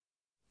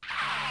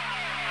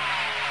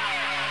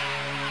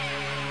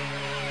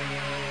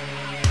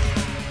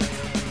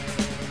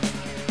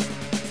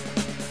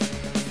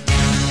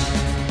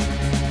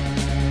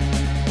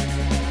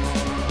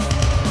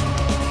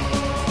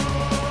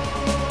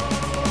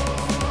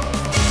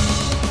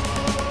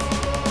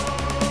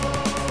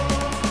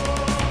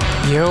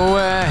Jú,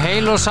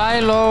 heil og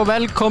sæl og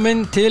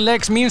velkomin til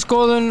Lex mín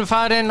skoðun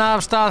farin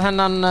af stað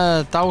hennan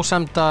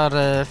dásemdar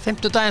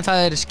fimmtudaginn.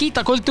 Það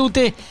skítakvöldi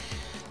úti,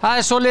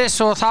 það svoleiðis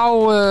og þá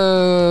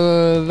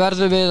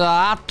verðum við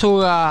að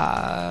athuga,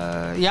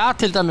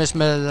 til dæmis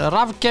með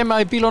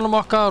rafgema í bílunum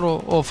okkar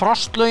og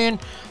frostlögin.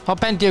 Þá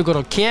bendi ég ykkur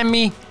á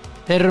Kemi,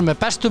 þeir eru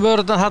með bestu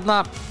vörurnar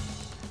þarna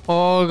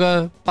og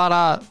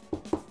bara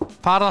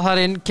fara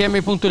þar inn,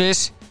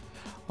 kemi.is.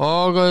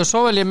 Og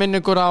svo vil ég minna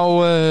ykkur á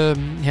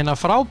hérna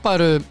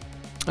frábæru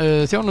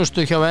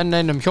þjónustu hjá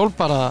N1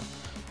 hjólbara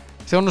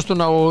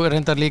þjónustuna og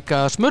reyndar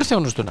líka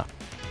smurþjónustuna.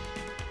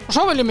 Og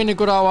svo vil ég minna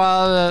ykkur á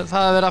að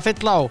það er verið að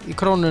fylla á í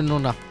Krónunni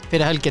núna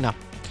fyrir helgina.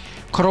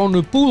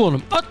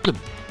 Krónubúðunum öllum.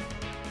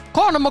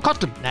 Konum og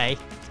kollum. Nei,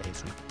 segir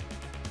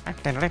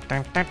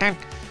svona.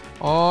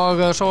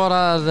 Og svo var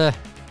að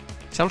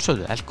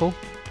sjálfsögðu Elko.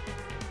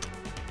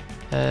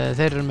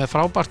 Þeir eru með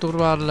frábært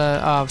úrval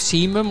af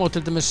símum og til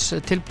dæmis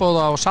tilboð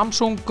á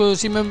Samsung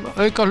símum,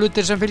 auka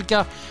hlutir sem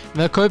fylgja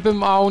með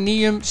kaupum á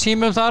nýjum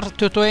símum þar,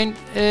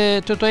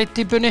 21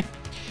 típunni.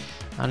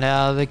 Þannig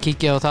að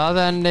kíkja á það,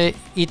 en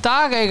í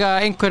dag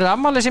eiga einhverjir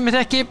afmæli sem ég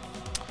þekki.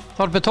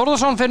 Þorbjörn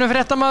Þórðarsson, finnum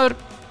fréttamaður,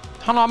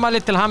 hann á afmæli,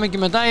 til hamingju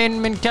með daginn,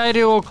 minn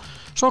kæri, og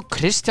svo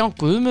Kristján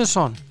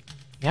Guðmundsson.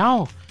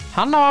 Já,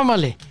 hann á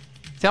afmæli,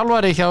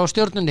 þjálfari hjá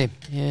Stjörnunni,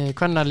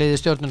 kvennaliði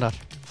Stjörnunar.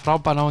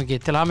 Frábær náungi,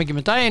 til hamingju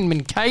með daginn,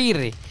 minn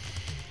kæri.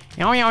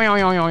 Já,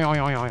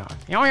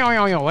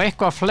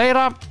 eitthvað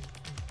fleira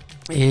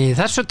í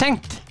þessu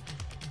tengt.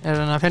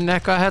 Hann að finna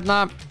eitthvað hérna.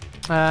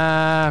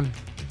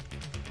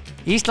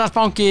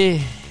 Íslandsbanki,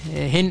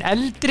 hinn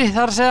eldri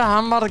þar að segja,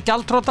 hann var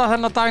gjaldþrota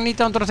þennan dag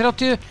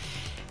 1930.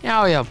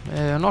 Já,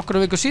 nokkru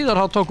viku síðar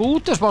þá tók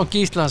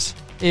Útvegsbanki Íslands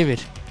yfir.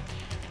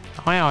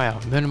 Já,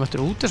 munum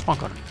eftir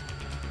Útvegsbankanum.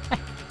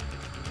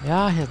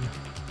 Já, hérna.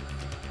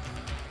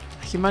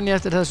 Ekki manni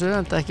eftir þessu,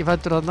 en það ekki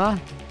fættur þarna.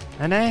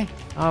 Nei,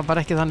 það var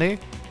bara ekki þannig.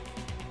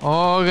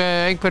 Og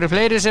einhverju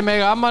fleiri sem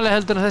eiga afmæli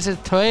heldur en þessi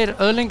tveir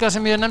öðlingar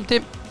sem ég nefndi,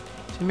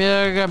 sem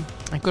ég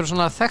einhverju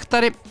svona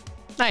þekktari.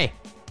 Nei,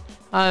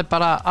 það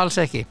bara alls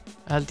ekki,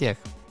 held ég.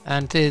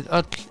 En þið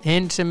öll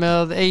hinn sem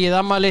eigið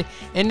afmæli,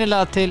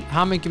 innilega til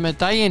hamingju með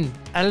daginn,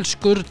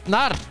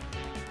 elskurnar.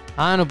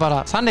 Það nú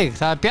bara þannig,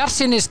 það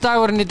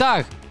bjartsýnisdagurinn í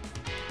dag.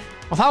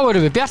 Og þá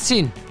erum við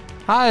bjartsýn.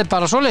 Það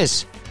bara svoleiðis.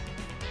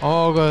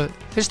 Og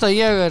fyrst að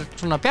ég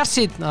svona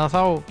bjartsýnn, að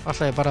þá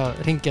ætla ég bara að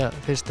hringja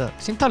fyrsta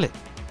símtalið.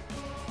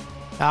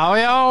 Já,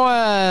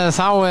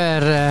 þá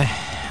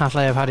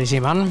ætla ég að fara í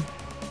símann.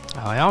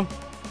 Já.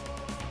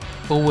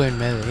 Búinn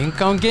með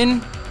innganginn.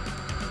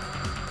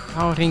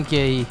 Þá hringi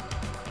ég í.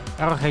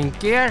 Já.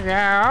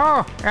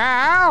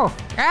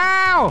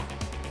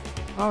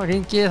 Þá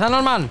hringi ég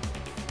þennan mann.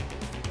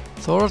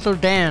 Þórður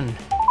Dan.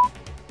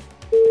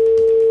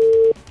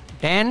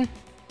 Dan?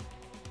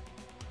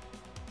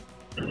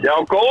 Já,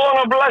 góðan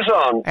og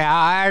blessaðan.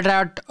 Já,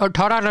 það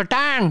Þórður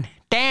Dan.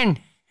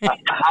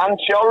 Hann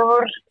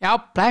sjálfur. Já,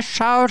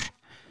 blessaður.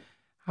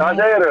 Hvað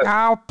segirðu?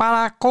 Já,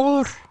 bara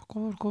góður.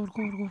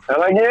 Er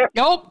það ekki?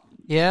 Já,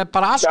 ég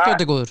bara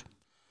askjóti góður.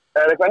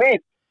 Er eitthvað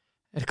nýtt?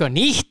 Eitthvað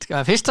nýtt?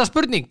 Fyrsta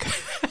spurning.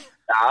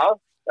 Já,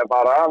 það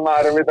bara,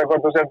 maður vita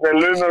hvort þú sett vel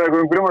lunar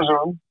eitthvað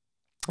Grímarsson.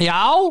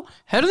 Já,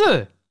 heyrðu.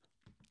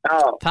 Já.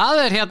 Það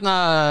hérna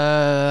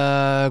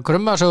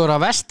Grummasögur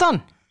af vestan.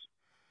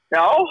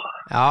 Já.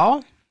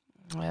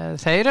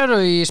 Þeir eru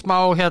í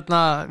smá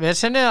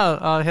vesenni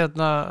að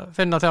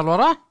finna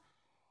þjálfara.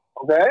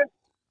 Ok.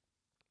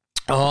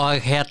 Og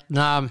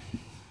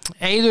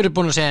Eiður er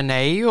búinn að segja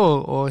nei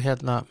og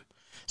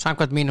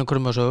samkvæmt mínum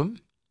Grummasögum.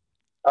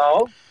 Já.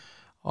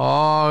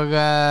 Og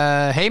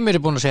Heimir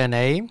er búinn að segja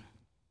nei.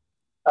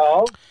 Já.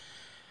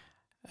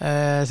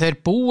 Þeir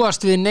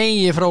búast við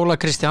nei frá Óla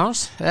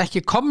Kristjáns, ekki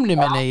komni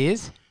með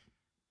neið.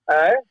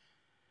 Nei.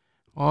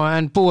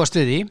 En búast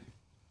við því.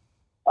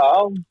 Já.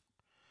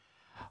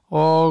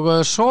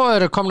 Og svo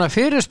eru komna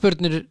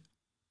fyrirspurnir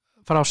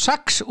frá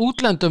 6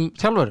 útlendum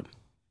þjálfurum.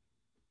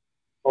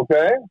 Ok.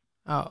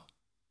 Já.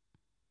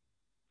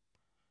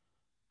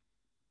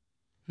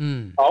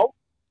 Já.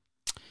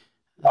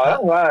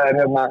 En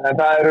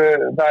það eru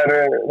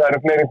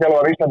fleiri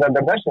þjálfar í Íslandi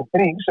en þessi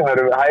 3 sem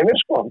eru hæfir,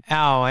 sko.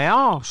 Já,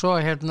 svo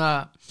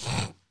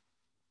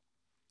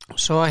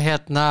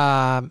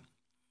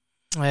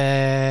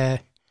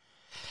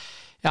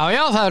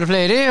já, það eru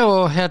fleiri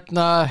og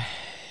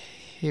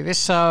ég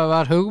vissi að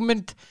var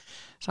hugmynd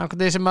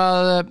samkvæmt því sem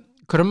að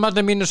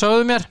krummarnir mínu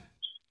sögðu mér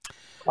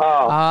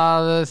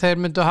að þeir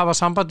myndu hafa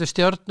samband við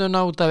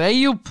Stjörnuna út af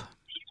Eyjúb.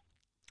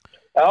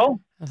 Já.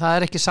 En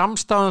það ekki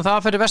samstáð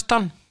það fyrir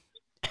vestan.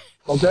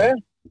 Ok.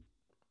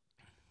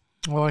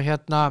 Og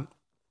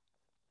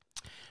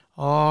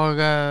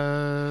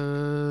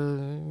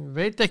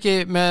veit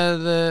ekki með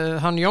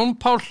hann Jón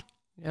Pál,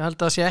 ég held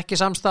að sé ekki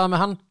samstæða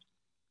með hann.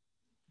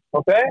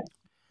 Ok.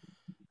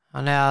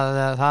 Þannig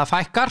að það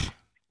fækkar.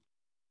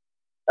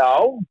 Já.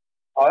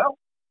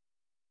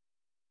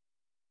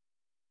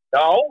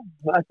 Já,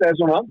 þetta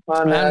svona.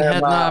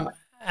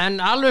 En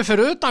alveg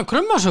fyrir utan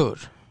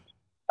Krummasögur.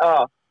 Já.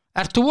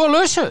 Ert þú á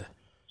lausu?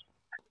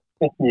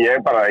 Ég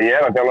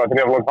er að þjálfa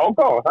 3 flokk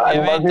háká og það Ég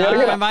bara veit sem ég er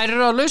að gera. að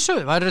værirðu á lausu,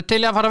 værirðu til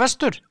í að fara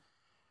vestur?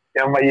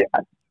 Já,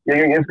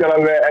 ég skal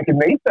alveg ekki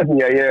neita því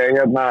að ég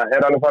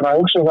er alveg farin að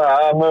hugsa það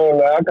að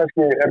mögulega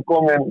kannski er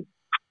komin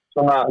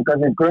svona,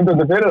 kannski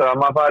grundvöldur fyrir það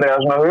að maður fari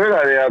að svona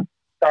huga því að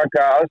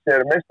taka að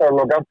sér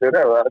meistaraflokk aftur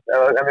ef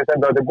við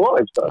sendum það til boða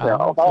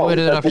Þú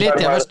verður að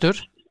flytja vestur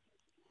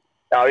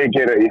Já,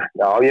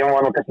 ég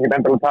var nú kannski ekki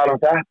endilega að tala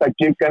um þetta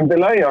gig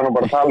endilega, ég var nú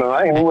bara að tala um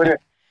það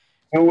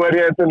Nú er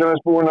ég til dæmis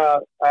búin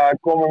að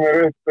koma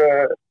mér upp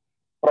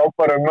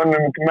frábærum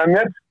mönnum með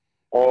mér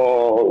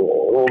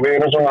og við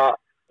erum svona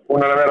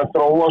búin að vera að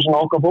þróa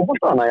svona okkar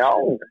fótbolta þannig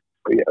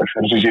að ég er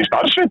sem sé í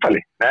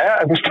starfsviðtali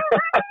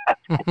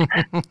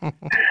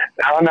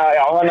þannig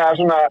að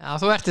svona Já,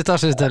 þú ert í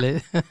starfsviðtali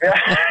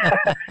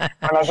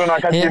Þannig að svona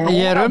kannski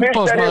Ég er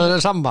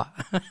umbóðsmaður samba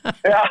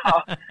Já,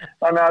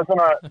 þannig að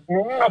svona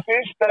núna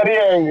fyrst er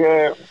ég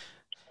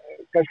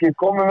kannski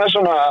komið með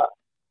svona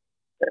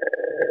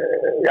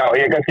já,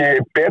 ég er kannski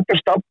betur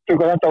stattur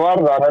hvað þetta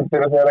varðar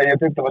heldur þegar ég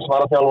til dæmis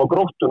var að þjálfa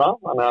Gróttuna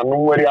þannig að nú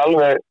er ég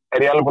alveg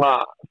búin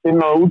að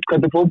finna út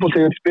hvernig fótbolta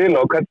ég vil spila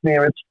og hvernig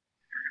ég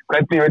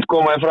vil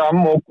koma þér fram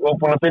og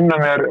búin að finna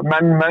mér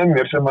menn með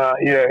mér sem að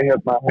ég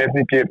mér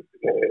þykir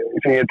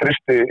sem ég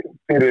treysti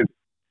fyrir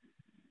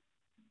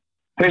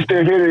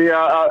því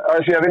að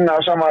sé að vinna á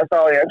sama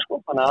stað og ég sko.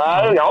 Þannig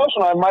að já,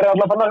 svona maður er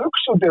alltaf fann að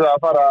hugsa út í það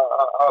að fara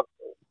að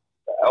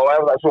og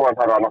ef það er svo að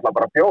það er náttúrulega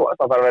bara að bjóða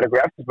það þarf að vera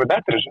eitthvað eftirspurn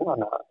eftir þessu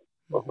þannig að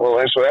og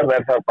eins og er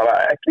það bara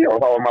ekki og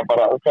þá er maður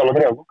bara að þjála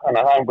þrjá þannig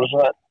að það er bara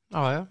svona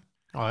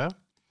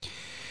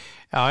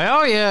Já,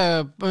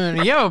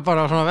 ég var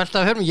bara svona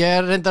veltað fyrir mig ég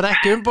er reyndar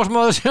ekki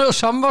umbóðsmaður sér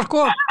samvar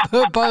sko,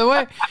 by the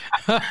way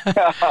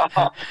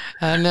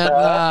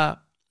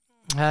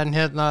en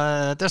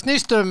þetta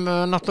snýst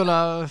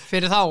náttúrulega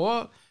fyrir þá og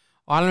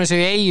alveg eins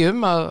og í Eyjum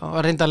að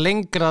reynda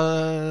lengra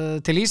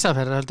til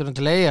Ísafjarðar heldur en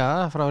til Eyja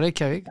frá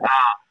Reykjavík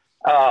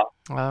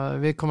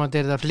við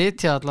komandi að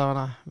flytja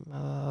allavega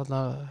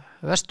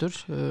vestur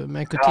með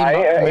einhver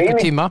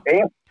tíma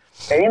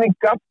eini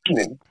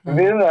gallinn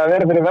við að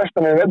vera fyrir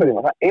vestan eða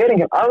veturtíma það er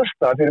engin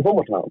aðstæða fyrir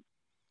fótboltanum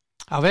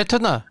á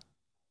veturna?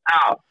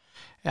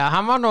 Já,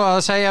 hann var nú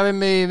að segja við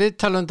mig í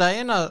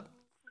viðtalundaginn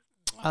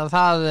að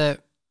það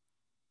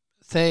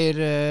þeir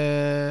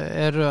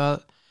eru að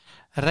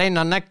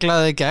reyna að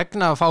negla þig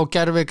gegn að fá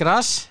gervi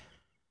gras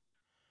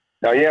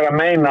Já, ég er að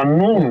meina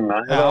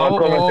núna það var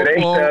komið til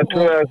 1 eða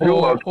 2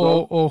 eða 3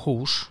 og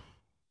hús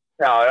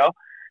Já,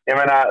 ég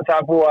meina það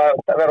er búið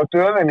að vera á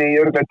döfinni í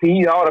örgulega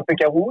 10 ára að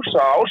byggja hús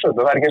á Ásöldu,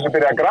 það er ekki eins og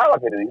byrja að grafa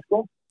fyrir því, sko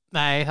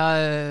Nei, það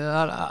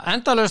er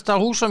endalaust á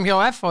húsum hjá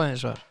F á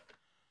eins og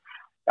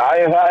það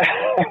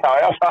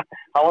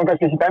var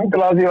kannski ekki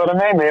endilega því að ég var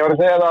að meina, ég var að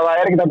segja að það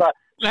er ekki þetta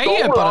Nei,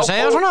 ég er bara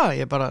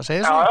að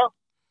segja svona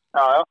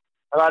Já,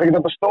 það er ekki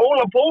þetta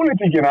stóla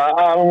pólitíkina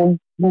að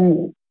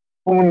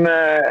hún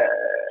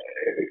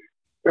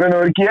raun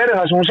og veru gerir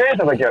það sem hún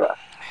segist að gera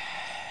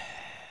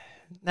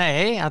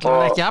Nei,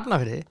 allavega ekki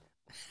afna fyrir því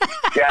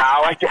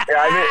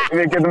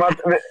við getum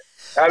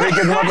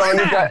allavega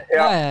líka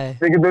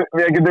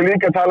við getum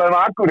líka að tala um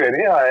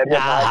Akureyri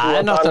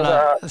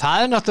það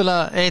er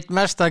náttúrulega eitt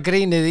mesta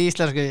grínið í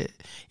íslensku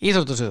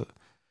íþróttasögu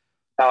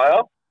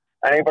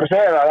en ég bara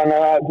segja það þannig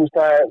að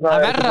það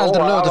verður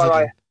aldrei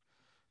Laugardalsvelli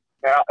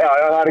Já,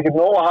 það er ekki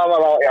nóg að hafa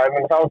það, ég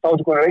meina þá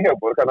er konur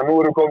Reykjavík, þannig að nú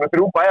erum komið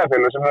 3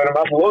 bæjarfélög sem erum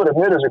alltaf lóðrið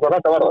niður sig hvað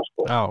þetta varðar,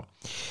 sko. Já,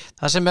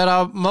 það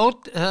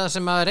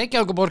sem að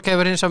Reykjavíkurborg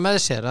hefur eins og með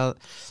sér, að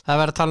það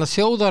verður að tala um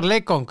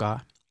þjóðarleikvanga,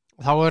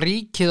 þá er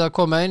ríkið að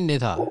koma inn í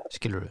það,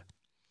 skilur við.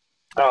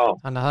 Já.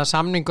 Þannig að það er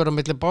samningur á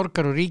milli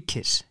borgar og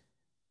ríkis,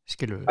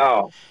 skilur við. Já.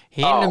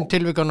 Hinum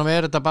tilvikunum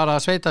er þetta bara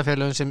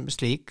sveitarfélögum sem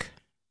slík.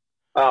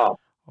 Já.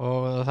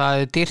 Og það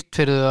er dýrt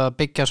fyrir að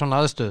byggja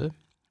svona aðstöðu.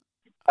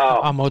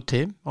 Á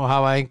móti og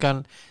hafa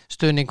engan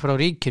stuðning frá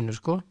ríkinu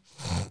sko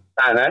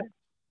Nei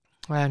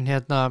en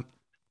það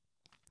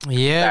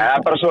er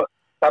bara svo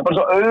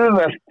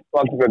auðvelt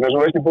Valtibjörn, eins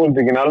og veist í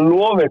pólitíkina að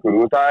lofa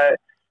ykkur það er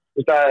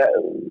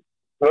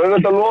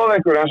auðvelt að lofa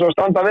ykkur en svo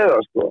standa við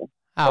það sko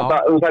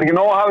það er ekki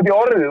nóg að hafa þetta í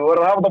orðið þú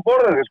verður að hafa þetta á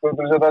borðið sko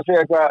til þess að þetta sé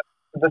eitthvað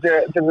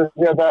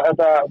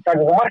þetta taka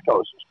eitthvað marka á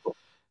þessu sko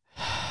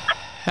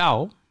Já,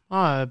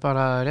 það er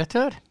bara rétt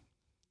hjá þér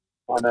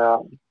Þannig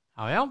að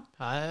Já,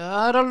 það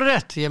er alveg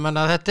rétt. Ég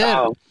menna að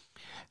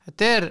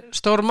þetta er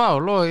stór mál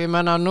og ég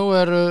menna að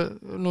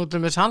nú til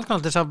með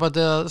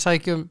handknattleiksambandið að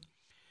sækjum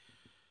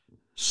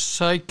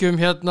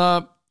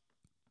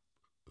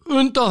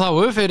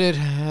undanþágu fyrir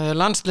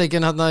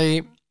landsleikinn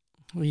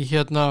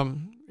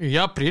í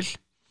apríl.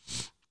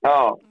 Já.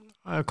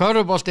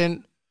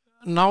 Körfuboltinn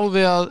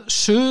náði að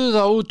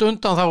suða út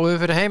undanþágu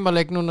fyrir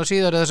heimaleik núna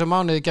síðar í þessu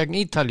mánuði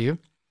gegn Ítalíu.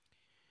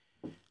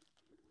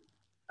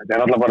 Þetta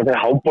er alltaf bara til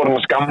háborinn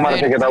að skamma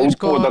þess að geta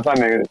útbúið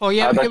þannig. Og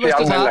ég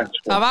veistu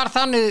það var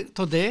þannig,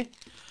 Tóti,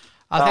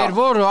 að þeir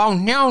voru á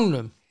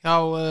hnjánum hjá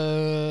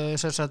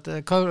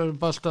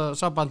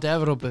Körfuboltasambandi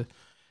Evrópu.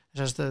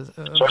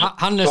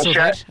 Hannes og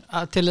þeir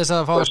til þess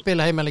að fá að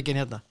spila heimaleikinn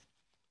hérna.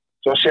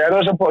 Svo sér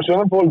þess að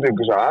sömu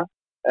pólitíkus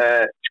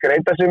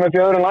skreita sig með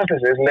fjöðurum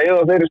landsliðsins, leið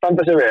og þeir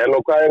standa sig vel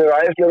og hvað eru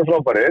æðislegur og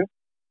frábærir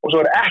og svo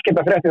ekkert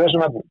að frétta í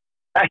þessum efnum.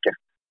 Ekkert.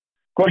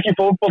 Hvorki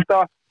fótbolta,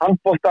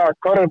 handbolta,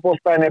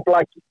 körfubolta en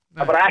blaki.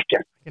 Það er bara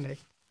ekkert.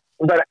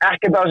 Og það er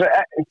ekkert að þessu,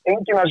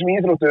 enginn af þessum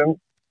íþróttum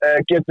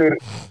getur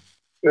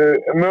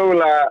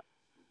mögulega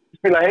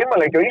spila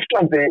heimaleiki á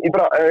Íslandi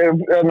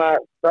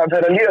það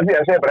fer að líða því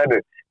að segja bara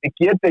þið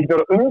geti ekkert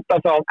verið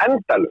undan þá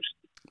endalaust.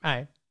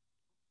 Nei.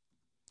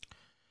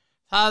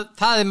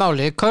 Það er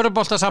máli.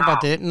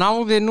 Körfuboltasambandi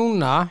náði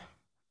núna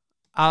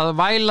að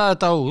væla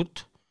þetta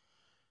út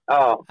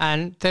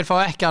en þeir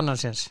fá ekki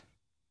annarsins.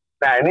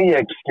 Nei,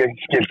 ég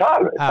skil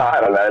það. Það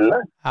er alveg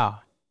eðlilegt.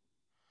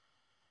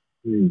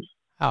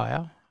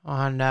 Já. Og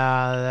hann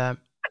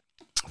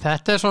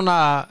þetta er svona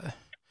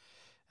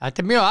þetta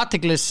er mjög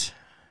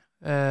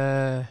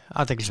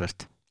athyglisvert.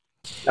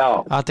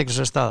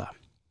 Athyglisvert staða.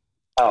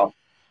 Já.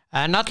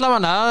 En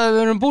allavega,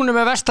 við erum búin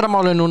með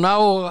vestramáli núna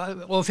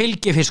og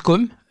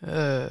fylgifiskum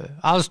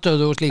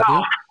aðstöðu og slíku.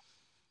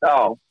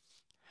 Já.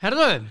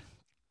 Herðu?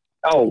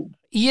 Já.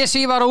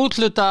 ISI var að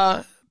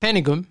úthluta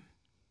peningum.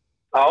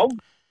 Já.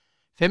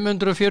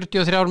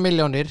 543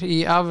 milljónir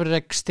í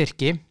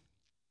afreksstyrki.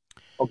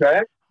 Ok.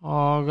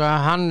 Og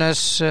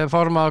Hannes,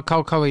 formaður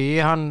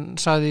KKÍ, hann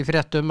sagði í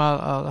fréttum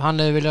að hann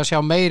hefði viljað sjá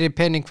meiri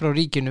pening frá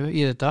ríkinu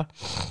í þetta.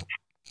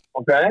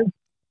 Ok.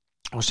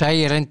 Og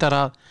segir reyndar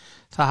að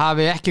það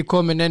hafi ekki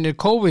komið neinir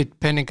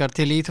COVID-peningar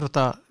til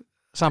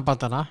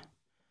íþróttasambandana,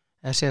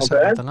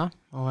 SC-sambandana,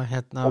 og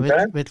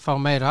vill fá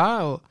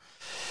meira.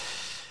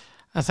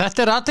 En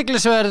þetta er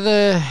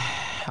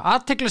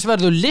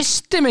athyglisverður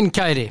listi, minn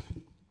kæri.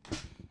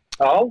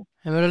 Já.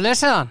 Hefurðu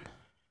lesið hann?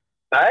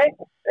 Nei,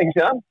 ekki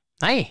séð hann.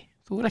 Nei,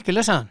 þú er ekki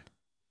lesið hann?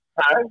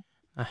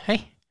 Nei.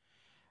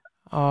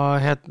 Og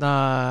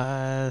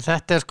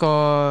þetta er sko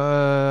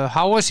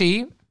HSI,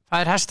 það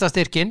er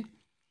hestastyrkin.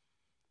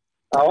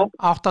 Já.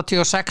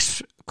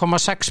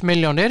 86,6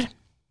 milljónir.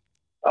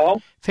 Já.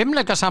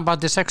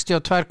 Fimmleikasambandi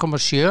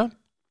 62,7.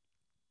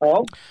 Já.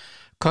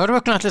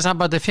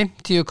 Körfuknattlisambandi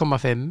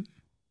 50,5.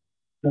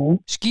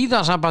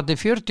 Skíðasambandi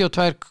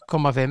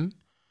 42,5.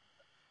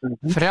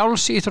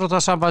 Frjáls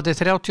íþróttasambandi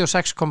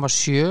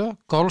 36,7.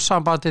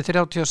 Golfsambandi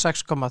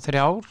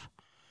 36,3.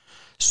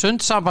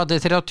 Sundsambandi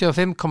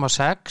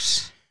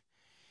 35,6.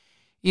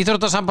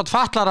 Íþróttasamband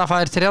fatlara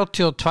fær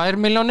 32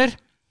 milljónir.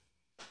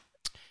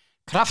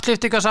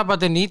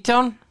 Kraftlyftingasambandi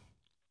 19.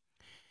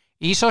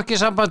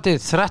 Íshokkisambandi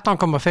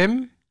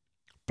 13,5.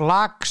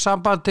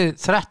 Blaksambandi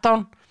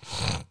 13.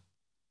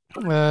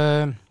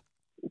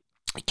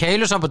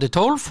 Keilusambandi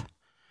 12.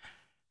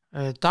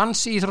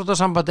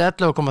 Dansíþróttasambandi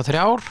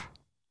 11,3.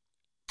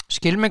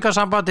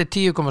 Skylmingasambandi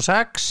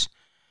 10,6.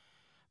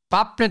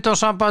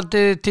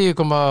 Badmintonsambandi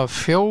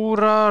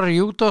 10,4.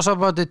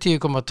 Júdósambandi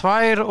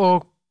 10,2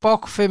 og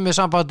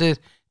bókfimmisambandi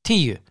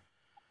 10.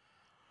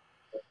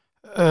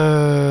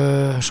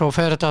 Svo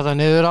fer þetta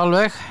niður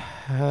alveg.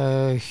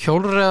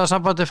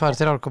 Hjólreiðasambandi fær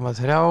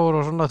 3,3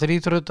 og svona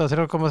þríþrutta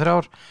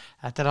 3,3.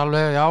 Þetta er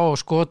alveg, já, og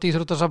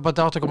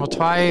skotíþróttasambandi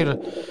 8,2.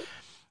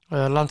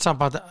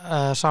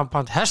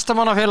 Landsamband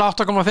hestamannafélag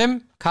 8,5.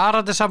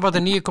 Karatisambandi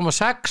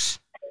 9,6.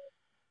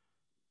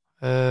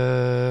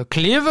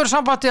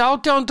 Klifursambandi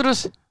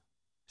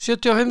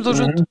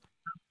 875.000.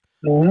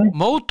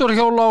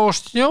 Mótorhjóla og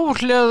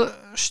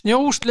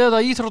snjósleða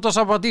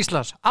íþróttasamband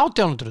Íslands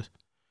 800.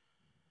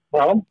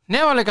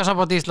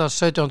 Nefaleikasamband Íslands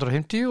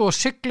 1750 og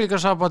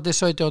siglingasambandi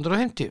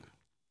 1750.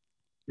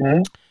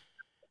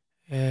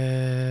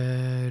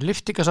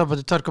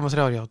 Lyftingasambandi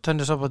 2,3, já,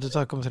 tennisambandi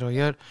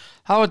 2,3.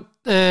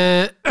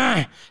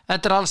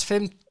 Þetta er alls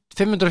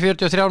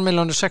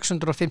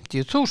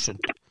 543.650.000.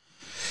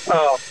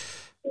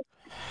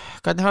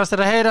 Hvernig fannst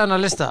þér að heyra hann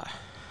að lista?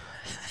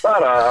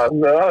 Það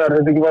er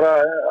þetta ekki bara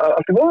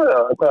allt í góðu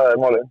eða hvað er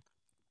málið?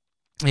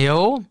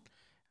 Jó,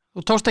 þú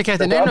tókst ekki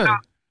eftir neinu.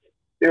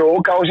 Jú,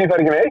 KSÍ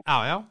fær ekki neitt.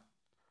 Já.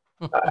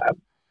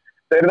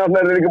 Þeir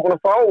náttúrulega ekki búin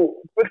að fá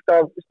fullt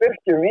af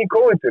styrkjum í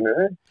COVID-inu.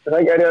 Það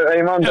er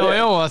ég mann.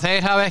 Jú,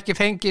 þeir hafa ekki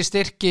fengið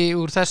styrki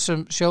úr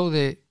þessum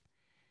sjóði,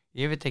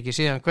 ég veit ekki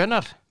síðan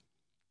hvenær.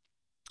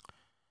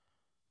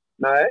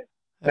 Nei,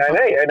 já,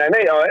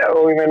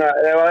 og ég meina,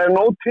 ef það er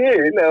nóg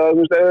til, eða þú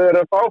veist, ef það er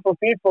að fá frá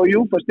FIFA og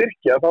UEFA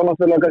styrkja, þá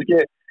náttúrulega kannski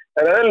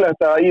er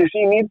eðlilegt að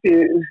ISI nýti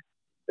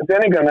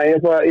peningana í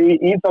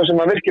þá sem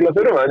að virkilega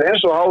þurfa,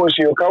 eins og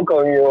HSI og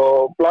KKÍ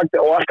og Blagdi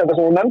og allt þetta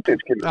sem þú nefndir,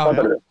 skilur. Já.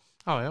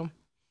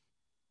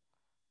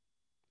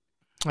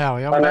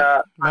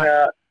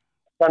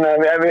 Þannig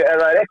að ef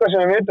það er eitthvað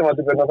sem við vitum að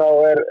þá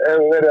er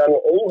verið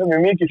alveg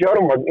óhefnir mikið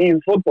fjármagn í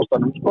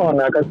fótboltanum, sko,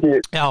 þannig að kannski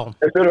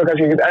þeir þurfa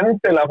kannski ekkert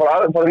endilega að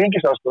fara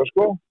ríkisaðstoð,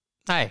 sko.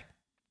 Nei,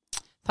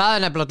 það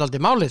er nefnilega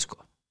aldrei málið, sko.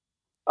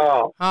 Já.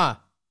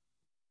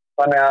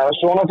 Þannig að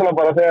svo náttúrulega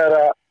bara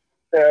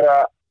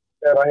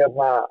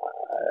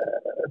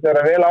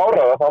þegar vel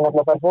áraða, þá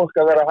náttúrulega þarf fólk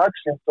að vera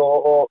hagsýnt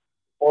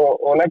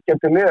og leggja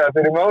til liða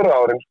fyrir mögru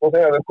árin, sko,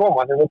 þegar þau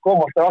koma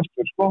alltaf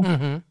aftur, sko.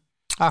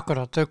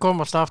 Akkurat, þau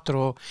koma alltaf aftur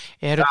og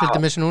eru til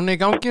dæmis núna í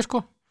gangi, sko?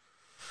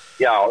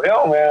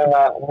 meðan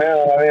að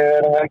við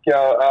erum ekki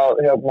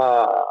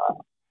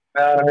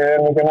meðan við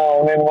erum ekki ná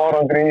neinum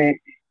árangri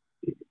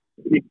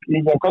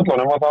í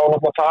köllunum og þá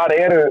náttúrulega þar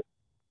eru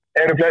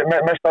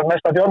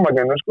mesta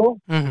fjármagninu, sko.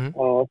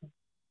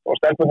 Og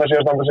stelpurnar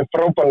séu standa sér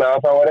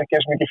frábærlega, þá ekki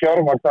eins mikið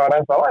fjármagn þar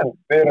ennþá, en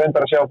við erum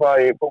reyndar að sjá það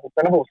í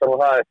kvennafótboltanum og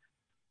það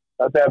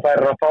þegar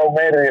þær að fá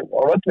meiri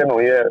á völlinu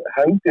og ég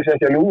held ég sé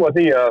ekki að ljúga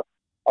því að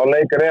á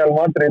leik Real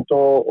Madrid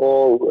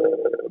og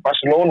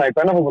Barcelona í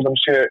kvennafótboltanum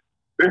sé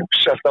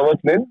uppselt á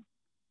völlin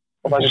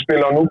og það sé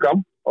spila á Núkam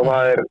og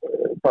það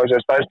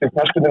stærsti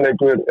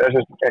knattspyrnuleikur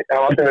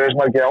hafa aldrei verið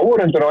margir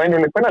áhorfendur á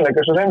einu leik kvennaleik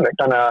eins og þeim leik,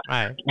 þannig að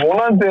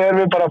vonandi erum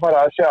við bara að fara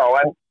að sjá,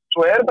 en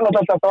svo er þetta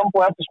náttúrulega alltaf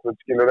framboð eftirspurn,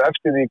 skilur,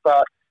 eftir því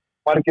hvað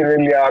margir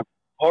vilja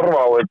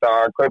horfa á þetta,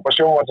 kaupa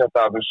sjónvarpsrétt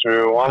af þessu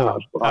og annað,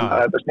 sko. Þannig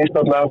að þetta snýst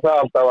náttúrulega það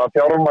alltaf að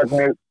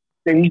fjármagnið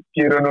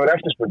fylgir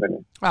eftirspurninni.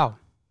 Já,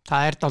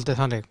 það er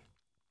dálítið þannig.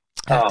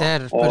 Þetta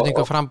er spurning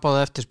og framboð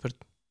eftirspurn.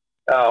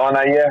 Já,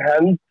 þannig að ég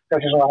held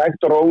kannski svona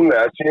hægt og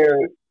rólega að séu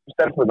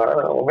stelpurnar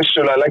og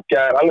vissulega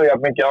leggja alveg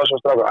jafn mikið á svo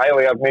strákur,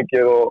 æfa jafn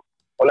mikið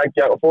og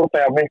leggja og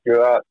fórna jafn mikið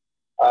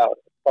að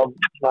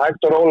svona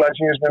hægt og rólega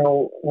sýnist mér nú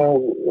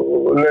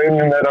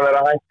launin að vera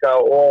að hækka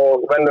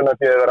og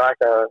velunarféð vera að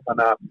hækka,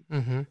 þannig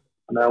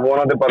að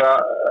vonandi bara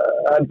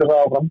heldur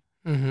það áfram.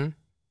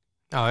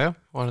 Já,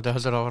 vonandi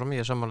heldur það áfram,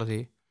 ég er sammála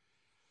því.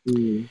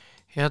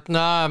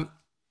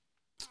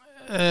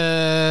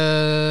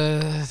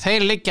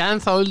 Þeir liggja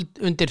ennþá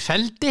undir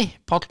feldi,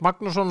 Páll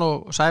Magnússon og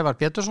Sævar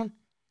Pétursson.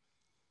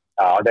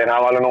 Já, þeir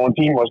hafa alveg nógun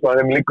tíma, sko,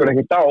 þeim liggur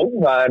ekki á,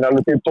 það er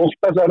alveg til 12.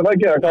 Það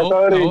ekki, hvað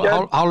það er í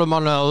gerð? Hálfum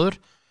mánuð áður.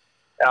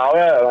 Já,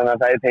 þannig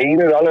að þeir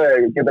eru alveg,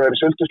 geta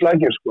verið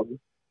sultuslækir, sko.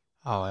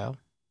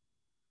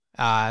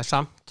 Já,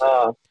 samt.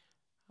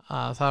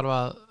 Að þarf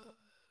að,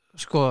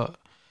 sko,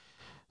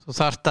 þú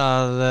þarft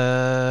að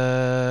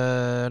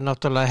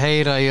náttúrulega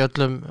heyra í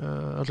öllum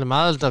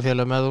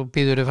aðildafélum ef þú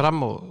býður þig fram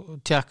og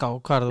tjekka á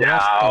hvað þú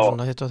ert og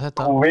svona hitt og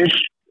þetta.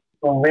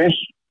 Þú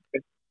vilt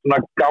svona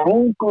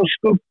gangu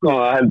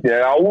skugguna held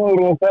ég áður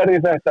og fer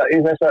í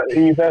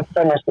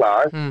þennan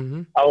slag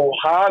að þú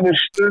hafir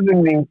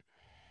stuðning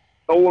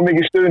nógu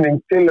mikið stuðning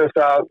til þess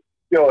að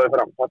bjóða þig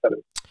fram, fattar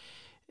þú?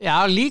 Já,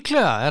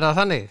 líklega er það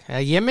þannig.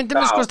 Ég myndi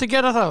miskosti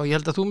gera það og ég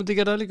held að þú myndi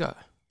gera það líka.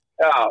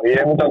 Já,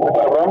 ég myndi alltaf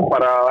fara fram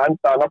bara að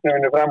henda nafninu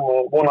minni fram og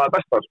vona það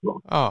besta, sko.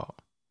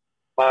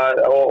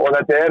 Og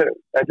þetta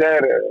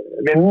er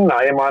vinna,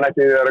 ég man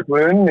ekki þegar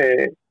Guðni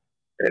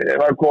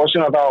var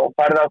kosin að þá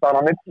færðast hann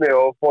á milli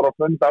og fór að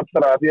funda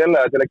allra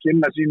félaga til að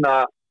kynna sína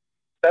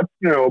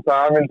stefnu og hvað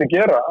hann vildi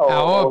gera.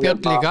 Og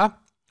Björn líka.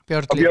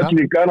 Björn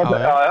líka,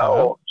 náttúrulega,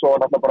 og svo var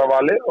náttúrulega bara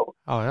valið. Og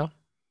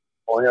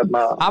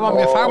það var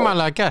mjög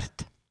fagmannlega gert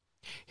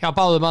hjá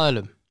báðum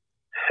aðilum.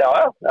 Já,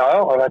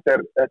 og þetta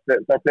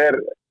er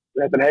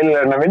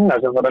heiliglega vinna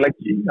sem það er að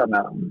leggja í, þannig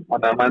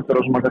að menn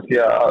þurfa svona kannski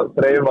að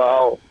dreifa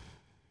á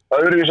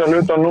öðruvísa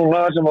hluta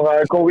núna sem það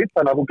er COVID,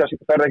 þannig að þú kannski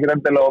ferð ekki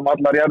endilega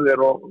allar jarðir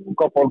og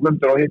koppa og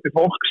glundur og hittir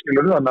fólk,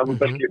 skilur, þannig að þú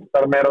kannski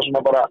fer meira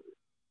svona bara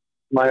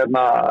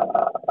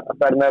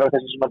fer meira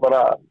þessi svona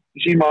bara í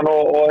síman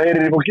og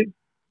heyrir í fólki.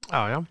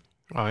 Já.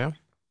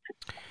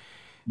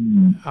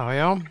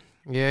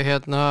 Ég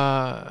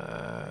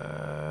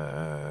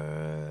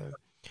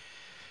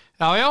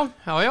Já,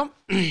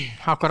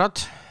 akkurat.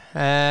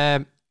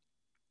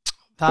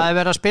 Það er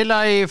verið að spila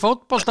í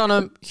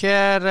fótboltanum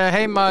hér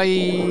heima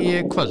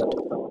í kvöld.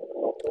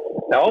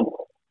 Já.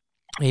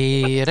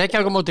 Í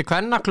Reykjavík móti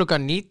kvenna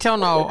klukkan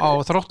 19 á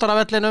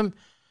Þróttaravellinum,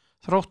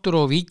 Þróttur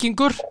og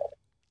Víkingur.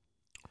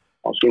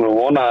 Og svona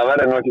vona að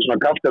verði nú ekki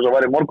svona kalt þess að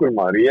verði morgun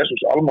maður,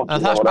 Jesús almáttugur.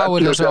 En það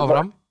spáir þessu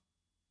áfram.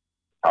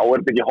 Þá er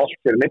þetta ekki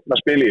holdt fyrir neitt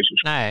að spila í þessu.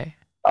 Nei.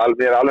 Það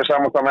er alveg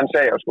saman hvað menn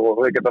segja, sko, og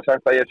þau geta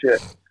sagt að ég sé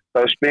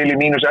það er spil í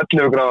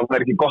 -11 gráðum, það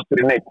er ekki gott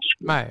fyrir neitt.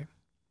 Sko. Nei.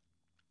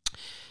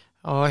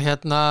 Og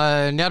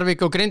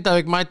Njarðvík og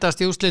Grindavík mætast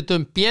í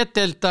úrslitum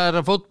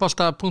B-deildar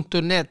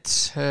fótbolta.net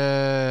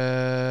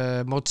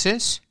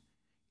mótsins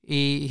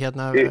í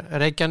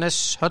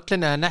Reykjanes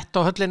höllinni eða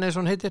Netto höllinni eins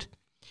og hún heitir.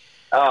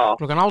 Já.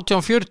 Klukkan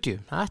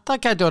 18:40. Þetta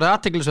gæti orðið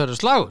athyglisverður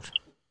slagur.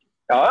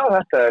 Já,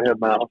 þetta er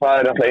og það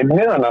er alltaf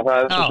inni þannig að það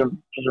er svo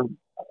sem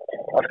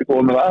allt er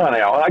góð með það,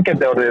 þannig já, það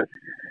gæti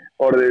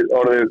orðið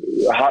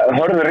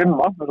hörður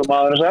rimma, eins og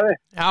maður sagði.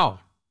 Já,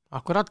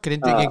 akkurat,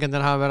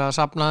 Grindvíkingarnir hafa verið að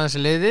safna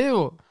þessi liði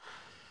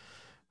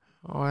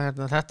og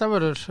þetta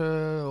verður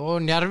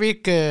og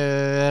Njarðvík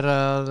er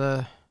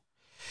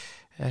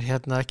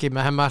ekki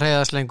með hemma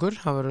hreiðast lengur,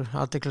 það verður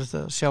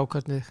athyglisvert að sjá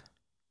hvernig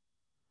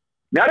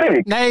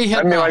Njarðvík? Nei,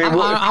 hann var í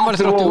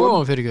Þrótti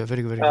Vogum fyrir.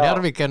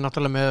 Njarðvík er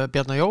náttúrulega með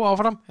Bjarni Jó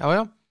áfram,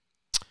 já.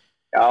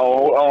 Já,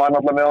 og hann var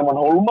náttúrulega með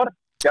Óman Hólmar.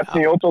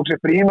 Bjarni Jó tók sér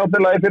frí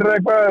náttúrulega í fyrir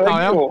eitthvað.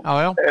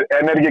 Já.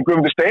 En er ekki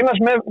Guðmundur Steinars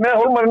með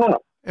Hólmari núna?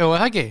 Jú, er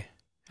það ekki?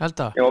 Held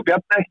að. Jú,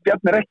 Bjarni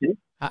er ekki.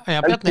 Já,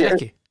 Bjarni er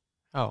ekki.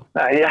 Já.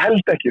 Nei, ég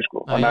held ekki, sko.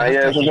 Þannig að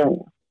ég er svo sem...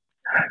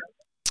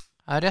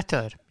 Það er rétt hjá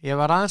þér. Ég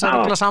var aðeins að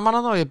rugla saman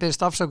að það og ég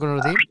byrðist afsökunar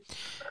á því.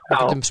 Við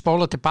getum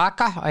spólað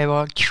tilbaka.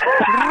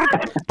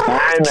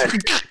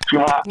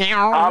 Nei.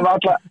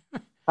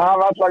 Hafa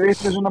hafa alla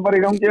vitni svona bara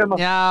í gangi hérna.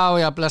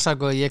 Já, blessa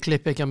góð, ég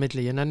klippi ekki á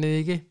milli, ég nenni því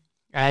ekki.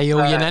 Jú,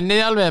 ég nenni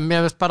því alveg,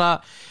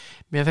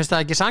 mér finnst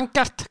það ekki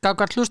sangjart,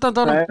 gagnvart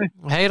hlustandanum,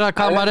 heyra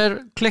hvað maður er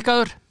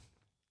klikkaður.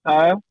 Já.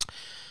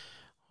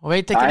 Og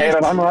veit ekki neitt. Það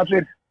heyra hann og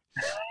allir.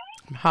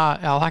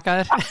 Já, þakka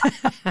þér.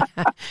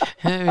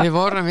 Við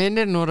vorum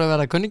vinir, nú erum við að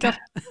vera kunningjar.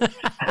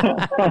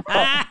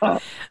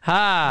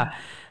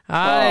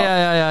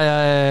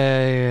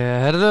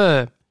 Herðu.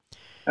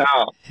 Já.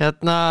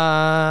 Hérna,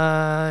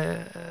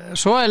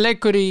 svo er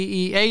leikur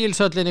í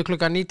Egilshöllinni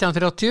klukkan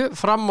 19:30,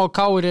 Fram og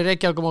KR í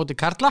Reykjavík á móti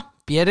Karla,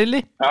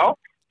 Bjerili. Já.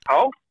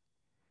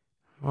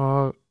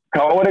 Og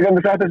KR er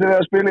kannski þetta sem við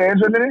að spila í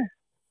Egilshöllinni?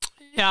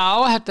 Já,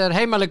 þetta er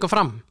heimaleikur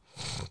Fram.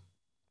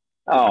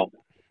 Já.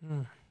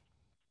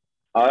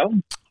 Já.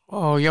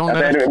 Og Jón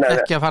er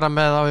ekki að fara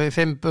með á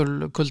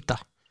 5 kulda.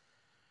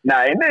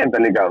 Nei, en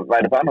það líka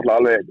væri það náttúrulega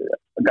alveg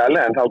gæli,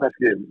 en þá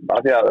kannski að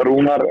því að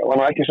Rúnar var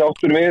nú ekki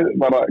sáttur við,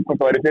 bara hvort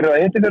það væri fyrir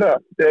að hitti fyrir að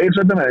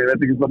Egilshöllina, ég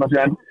veit ekki hvort það sé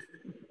en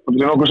það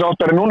er nokkuð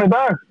sáttari núna í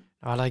dag.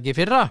 Var það ekki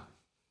fyrra?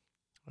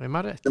 Ég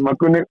man rétt.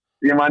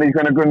 Ég man ekki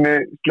hvernig Gunni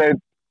sleit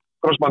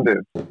krossbandið.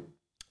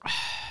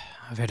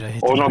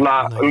 Og svona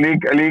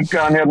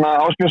líka hann hérna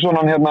Áspjörsson,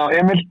 hann hérna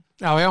Emil.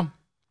 Já.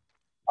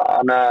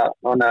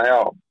 Þannig að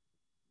já.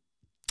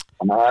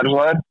 Þannig að það er svo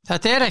það er.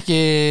 Þetta er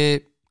ekki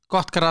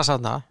gott gras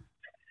þarna.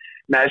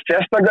 Nei,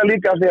 sérstaklega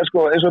líka því að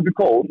sko eins og upp í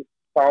kór,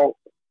 þá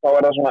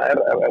er það svona,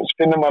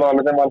 finnum maður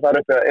alveg þegar maður þarf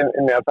upp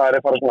inni að það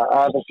er bara svona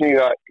aðeins að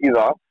síga í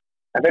það,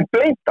 en þeir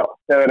bleita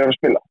þegar þeir eru að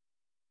spila.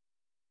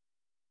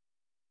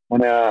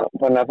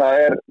 Þannig að það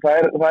er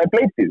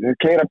bleitið, þeir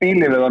keyra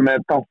bílið við það með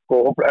tank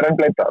og er enn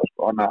bleitað, sko.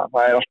 Þannig að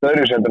það er allt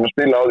öðru sem að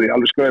spila á því,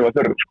 alveg skraufa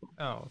þörru, sko.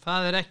 Já,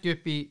 það er ekki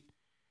upp í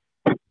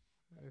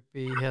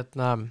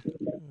hérna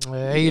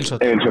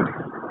Egilshöll.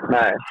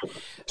 Nei.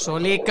 Svo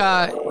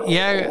líka,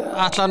 ég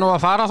ætla nú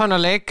að fara á þannig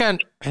að leika, en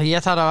ég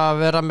þarf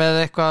að vera með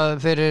eitthvað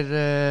fyrir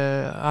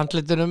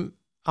andlitunum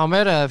á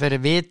mér, eða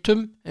fyrir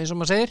vitum, eins og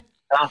maður segir.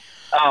 Já.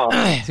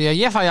 Því að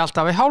ég fæ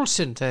alltaf í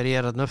hálsinn þegar ég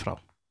er að frá.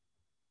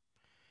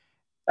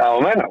 Já,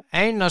 meina.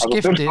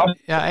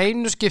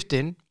 Einu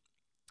skiptin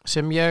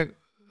sem ég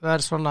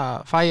verð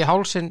svona, fæ í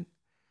hálsinn,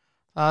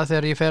 það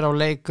þegar ég fer á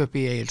leik upp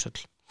í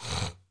Egilshöll.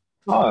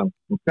 Já,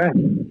 ok.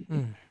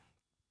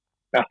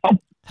 Já.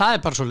 Það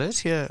er bara svo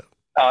leiðis. Já,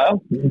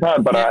 það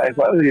er bara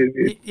eitthvað.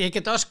 Ég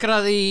get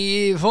öskrað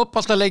í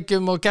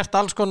fótboltaleikjum og gert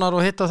alls konar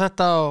og hitt og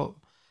þetta og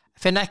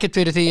finn ekkert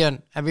fyrir því, en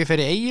ef ég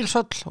fer í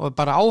Egilshöll og er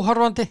bara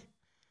áhorfandi,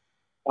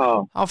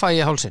 þá fæ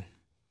ég hálsinn.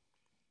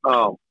 Já.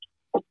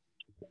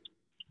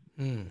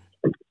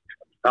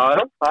 Já,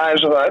 það er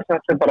svo það er.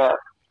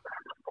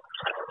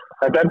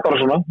 Þetta er bara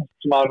svona,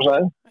 sem aðra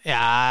sagði.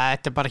 Já,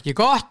 þetta er bara ekki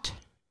gott.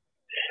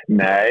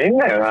 Nei,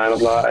 það er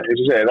náttúrulega, eins og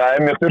segir, það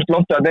er mjög þurft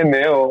loftið að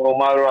inni og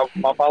maður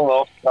fann það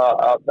oft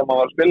að þegar maður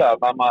var að spila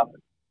það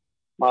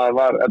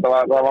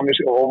var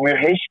mjög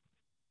heitt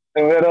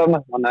þegar við verðum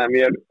þarna,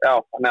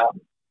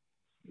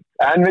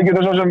 en við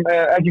getum svo sem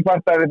ekki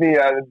kvartað við því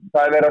að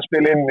það er verið að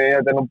spila inni,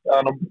 þetta er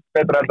nú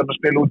betra heldur að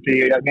spila út í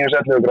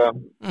 9-11 gráðum.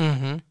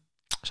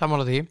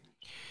 Sammála því.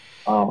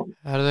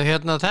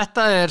 Hérna,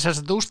 þetta er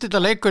sérstætt úrslita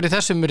leikur í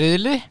þessum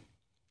riðli.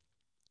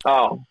 Já.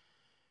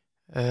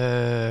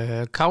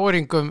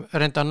 Káringum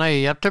reynda að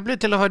nægi jafntefli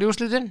til að fara í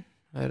úrslitin.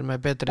 Þeir eru með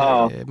betri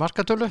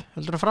markatölu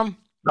heldur að Fram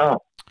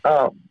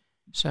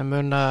sem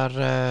munar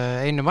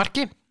einu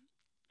marki.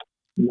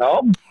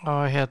 Og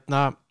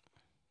hérna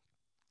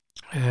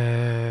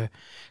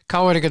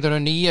Káringar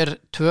nýjar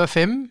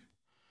 2-5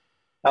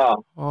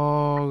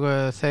 og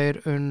þeir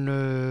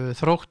unnu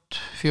Þrótt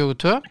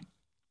 4-2.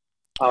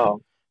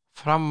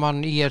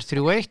 Frammann IR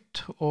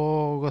 3-1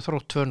 og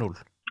Þrótt 2-0.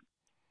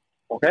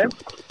 Ok.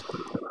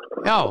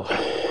 Já,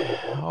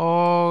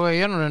 og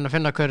ég er nú að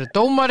finna hver er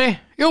dómari.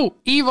 Jú,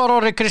 Ívar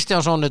Orri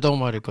Kristjánsson er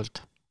dómari í kvöld.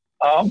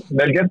 Já,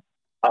 velgerð.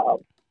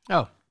 Já.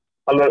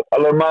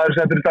 Alveg maður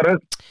settur í starfið.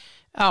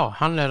 Já,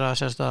 hann er að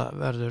sérst að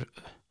verður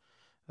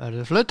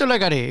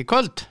flautuleikari í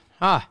kvöld.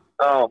 Já.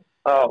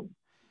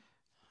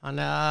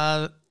 Þannig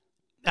að,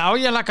 já,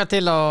 ég laka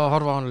til að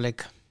horfa á hann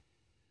leik.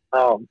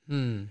 Já.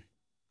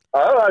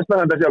 Það er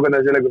spennandi að sjá hvernig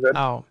þessi leikur fer.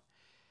 Já.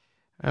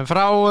 En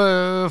frá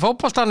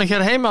fótboltanum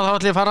hér heima þá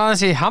ætlum ég að fara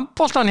aðeins í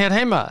handboltan hér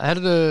heima.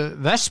 Herðu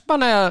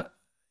Vestmannaeyjar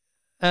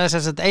eða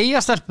sem sagt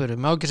Eyjastelpur,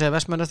 má ekki segja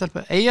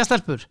Vestmannaeyjar,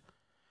 Eyjastelpur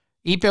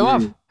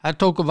IBVF, þær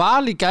tóku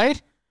Val í gær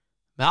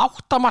með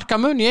 8 marka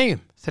mun í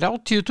Eyjum,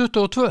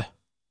 30-22.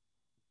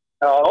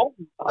 Já,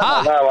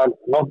 það var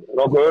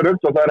nokkuð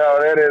örugt og það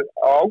hafa verið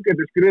á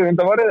ágæti skrið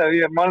undanfarið ef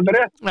ég man þetta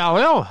rétt.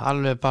 Já,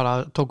 alveg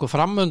bara tóku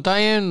fram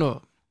daginn og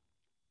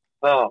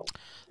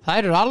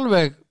þær eru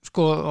alveg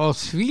sko á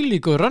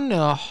þvílíku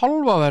rönnið að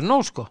hálfa verið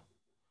nóg sko.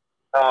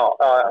 Já.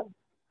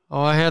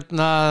 Og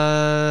hérna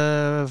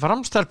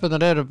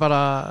framstelpunar eru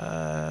bara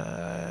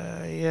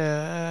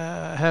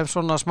ég hef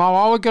svona smá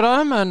áhyggjur af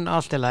þeim en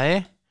allt í lagi.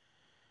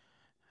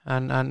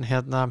 En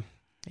hérna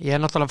ég er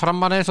náttúrulega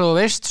Frammann eins og þú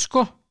veist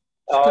sko.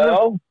 Já.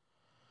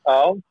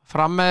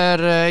 Fram er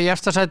í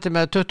efsta sæti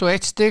með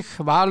 21 stig,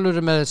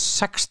 Valur með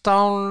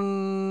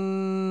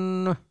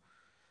 16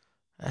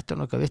 þetta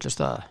nokkað vitlaust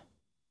staða.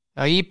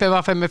 Já,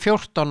 IBVF með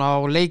 14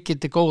 á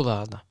leikindi góða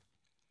þarna.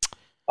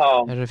 Já.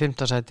 Þeir eru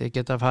 5. sæti,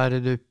 geta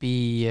farið upp í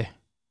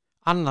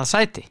annað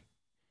sæti.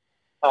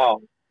 Já.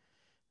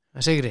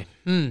 Það sigri.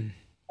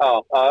 Já.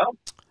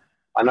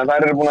 Þannig að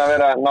þær eru búin að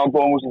vera ná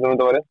góðum úrslitum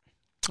undanfarið.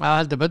 Já,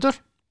 heldur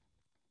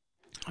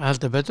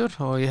betur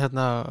og ég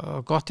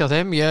gott hjá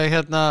þeim.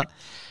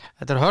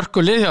 Þetta er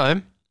hörkulið hjá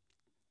þeim.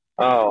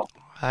 Já.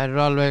 Það eru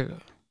alveg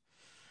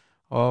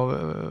og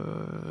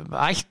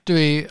ættu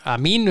að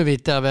mínu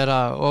viti að vera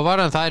og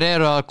varan þær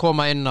eru að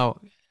koma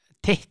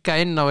tikka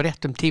inn á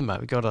réttum tíma,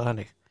 við gjörðum það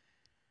þannig.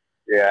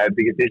 Já, þetta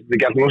er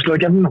ekki alltaf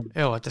úrslitakeppnina.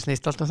 Já, þetta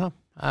snýst alltaf það.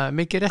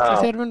 Mikið rétt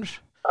fyrir þér, Munur.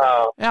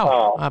 Já.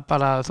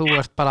 Þú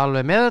ert bara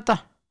alveg með þetta.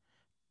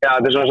 Já,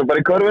 þetta er svona svo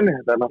bara í körfunni.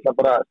 Þetta er náttúrulega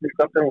bara snýst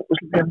alltaf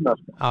úrslitakeppnina.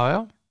 Já.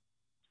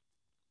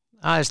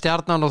 Það er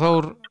Stjarnan og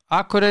Þór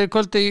Akureyri í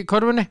kvöld í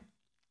körfunni.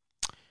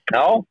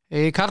 Já.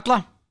 Í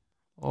Karla.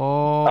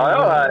 Og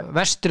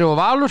Vestri og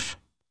Valur.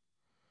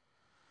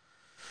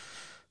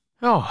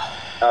 Já.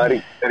 Það er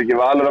ekki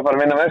Valur að fara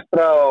að vinna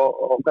Vestra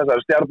og hvað það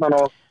er Stjarnan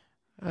og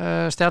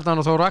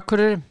Stjarnan og Þór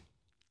Akureyri.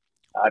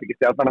 Það er ekki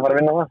Stjarnan að fara að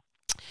vinna það.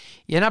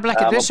 Ég er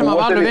nefnilega ekki vissum að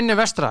Valur vinni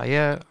Vestra.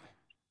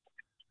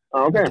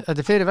 Okay. Þetta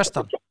er fyrir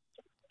Vestan.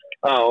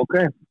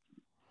 Okay.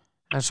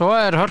 En svo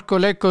er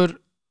hörkuleikur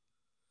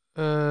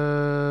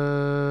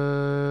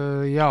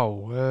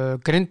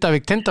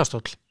Grindavík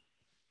Tindastóll.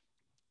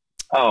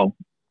 Já.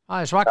 Það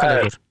er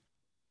svakaleikur.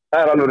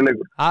 Það er alvöru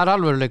leikur. Það er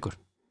alvöru leikur.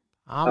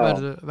 Það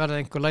verður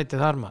einhver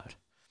lætið þar maður.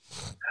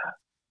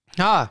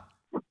 Já,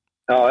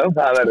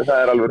 það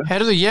er alvöru.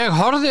 Heyrðu, ég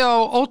horfði á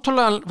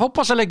ótrúlegan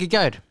fótboltaleik í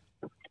gær.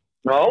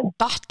 Já.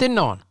 Datt inn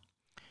á hann.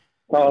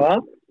 Hvað var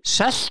það?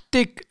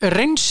 Celtic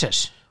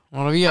Rangers.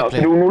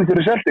 3-0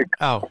 fyrir Celtic.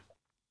 Já.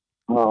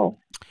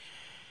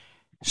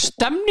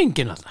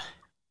 Stemningin alltaf.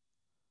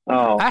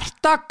 Já.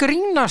 Ertu að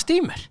grínast í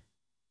mér?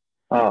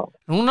 Já.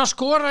 Núna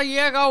skora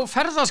ég á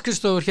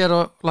ferðaskriðstofur hér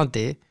á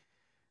landi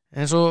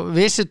eins og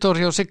visitor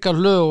hjá Sigga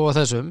Hlöð og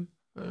þessum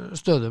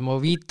stöðum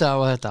og Víta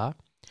og þetta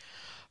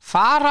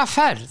fara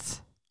ferð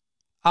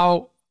á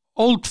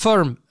Old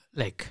Firm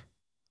leik.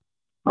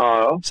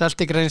 Já.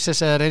 Celtic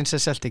Rangers eða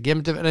Rangers Celtic. Ég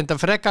myndi reynda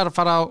frekar að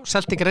fara á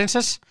Celtic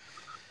Rangers.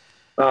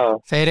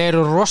 Já. Þeir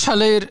eru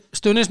rosalegir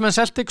stuðningsmenn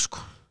Celtic sko.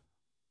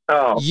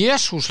 Já.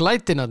 Jesús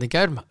lætin að þið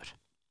gær maður.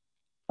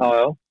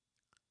 Já.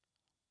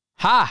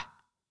 Ha?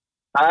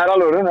 Það er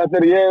alveg, þetta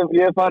er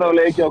ég fara á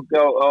leiki á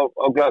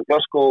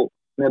Glasgow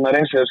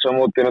Rangers á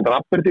móti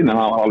Aberdeen, en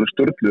það var alveg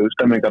sturgluð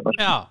stemming.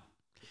 Já,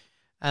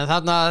 en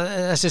þarna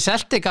þessi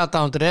Celtic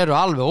aðdándur eru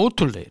alveg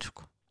ótrúlegir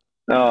sko.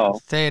 Já.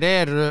 Þeir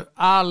eru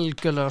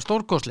algjörlega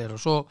stórkostlegir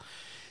og svo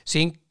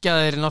syngja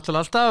þeir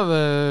náttúrulega alltaf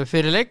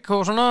fyrir leik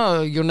og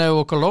svona You Never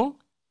Walk Alone.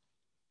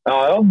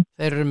 Já.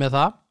 Þeir eru með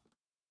það.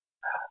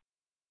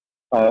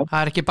 Já. Það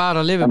er ekki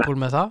bara Liverpool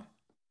með það.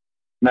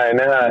 Nei,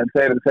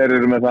 þeir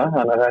eru með það,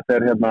 þannig að þetta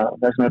er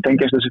þess að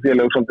tengjast þessi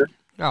félög svolítið.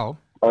 Já.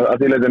 Að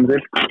því leitum til.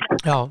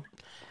 Já.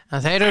 En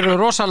þeir eru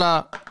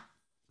rosalega,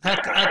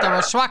 þetta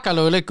var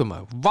svakalegu leikum.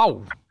 Vá,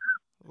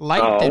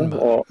 lætin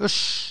maður.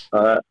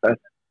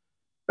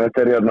 Þetta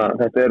er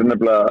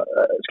nefnilega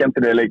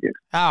skemmtilega leikir.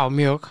 Já,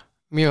 mjög.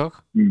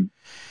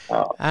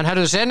 En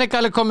herðu,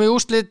 Senegal er komið í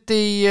úrslit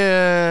í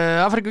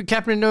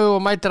Afrikukeppninu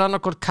og mætir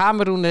annarkvort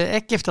Kamerún eða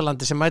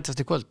Egyptalandi sem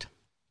mætast í kvöld.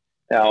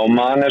 Já, og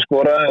Mane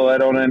skoraði og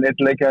er orðin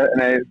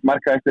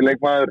marka eftir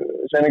leikmaður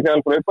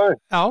Senegal frá upphafi.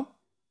 Já,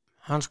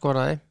 hann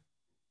skoraði.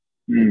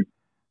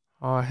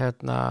 Og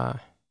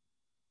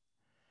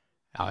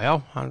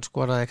hann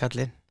skoraði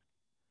kallinn.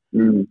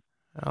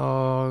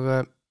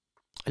 Og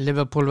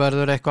Liverpool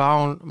verður eitthvað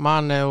án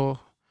Mane og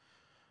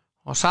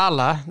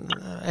Salah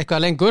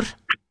eitthvað lengur.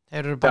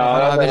 Þeir eru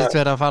bara að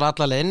vera að fara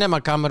alla leið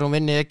nema Kamerún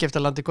vinni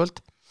Egyptalandi kvöld.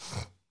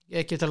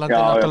 Egyptalandi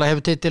náttúrulega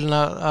hefur titilin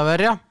að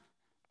verja.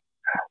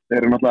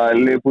 Þeir eru náttúrulega,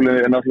 Liverpool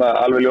er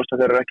náttúrulega alveg ljóst að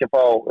þeir eru ekki að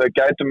fá, þeir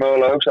gætu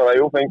mögulega að hugsa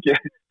að fengi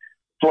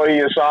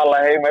flogið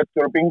Salah heim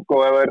eftir og bingo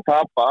ef þeir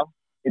tapa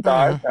í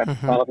dag. Það er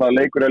náttúrulega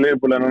leikur í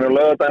Liverpool en hann er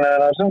laugardaginn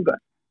eða það sunga.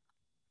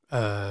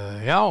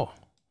 Já,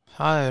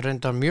 það er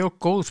reyndar mjög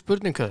góð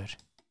spurning þeir.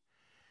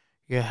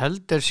 Ég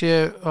held þeir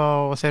séu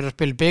á þeirra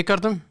spil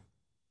bikardum.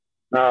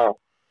 Já.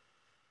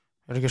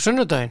 Er ekki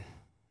sunnudaginn?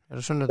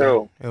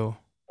 Jú.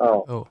 Já,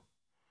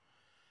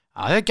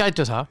 þeir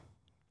gætu það.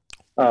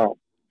 Já.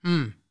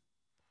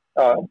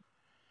 Já.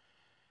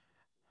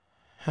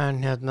 En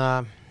já.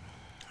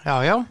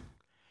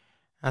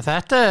 En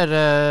þetta er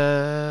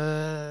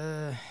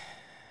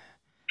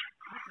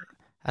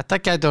þetta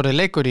gæti orðið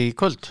leikur í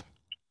kvöld.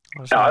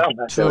 Já,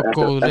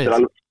 þetta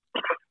er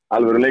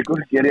alvöru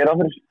leikur, ég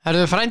ráð fyrir.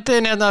 Erðu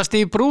frændiðin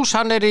Steve Bruce,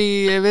 hann er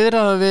í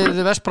viðræðu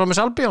við West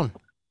Bromwich Albion?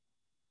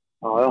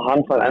 Já, hann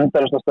fær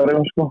endalaust að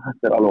störfum sko.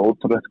 Þetta er alveg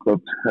ótrúlegt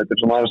kvöld. Þetta er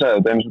sem maður segja,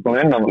 þetta er eins og komið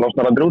inn, hann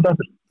losnar aldrei út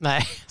aftur.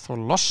 Nei, þú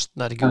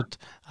losnar ekki út.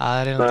 Það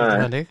er einlega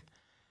aldrei þannig.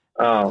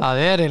 Það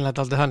er einlega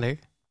aldrei þannig.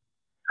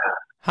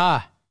 Ha?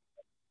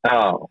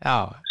 Já.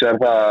 Sér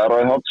það,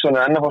 Roy Hodgson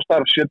er enn að fá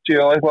starf 70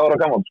 og eitthvað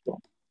ára gammal sko.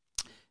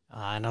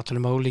 Það er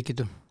náttúrulega með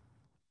ólíkitum.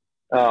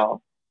 Já.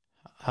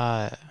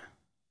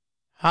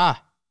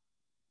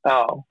 Já,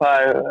 það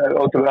er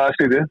ótrúlega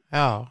skrítið.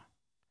 Já.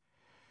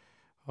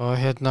 Og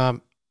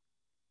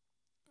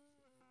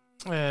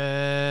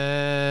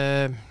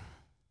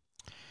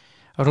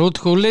Ruud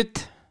Gullit,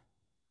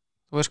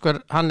 þú veist hver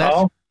hann er?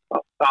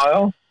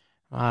 Já.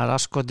 Það er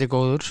askoti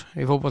góður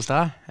í fótbolta,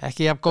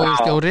 ekki jafn góður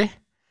stjóri.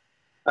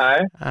 Nei.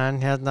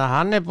 En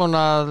hann er búinn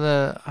að,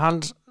 hann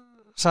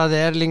sagði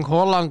Erling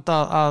Haaland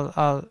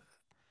að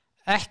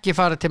ekki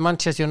fara til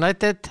Manchester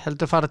United,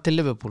 heldur fara til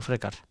Liverpool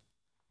frekar.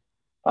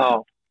 Já.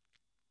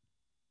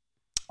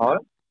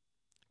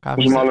 Það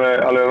sem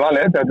alveg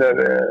valið, þetta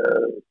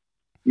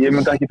ég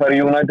myndi ekki fara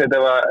í United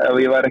ef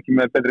ég væri ekki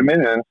með betri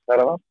miðju en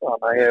það það,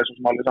 þannig að ég svo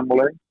sem alveg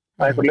sammálaði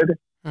að einhver leiti.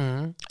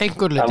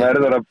 Einhver leiti?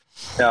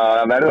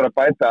 Það verður að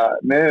bæta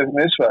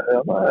miðsvæði,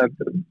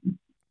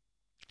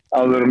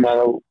 áður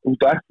að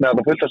út og eftir með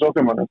að fullta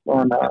sóknarmann,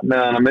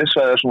 meðan að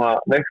miðsvæði er svona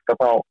veikt að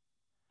þá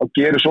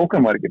gerir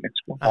sóknarmann ekki neitt.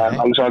 Það er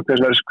alveg svo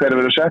hver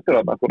verður settur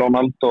þarna,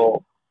 Ronaldo,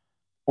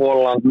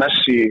 Haaland,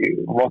 Messi,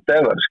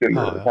 whatever,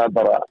 það er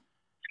bara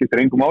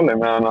skiptir engu máli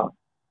meðan að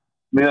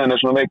miðan er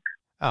svona veik.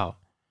 Já,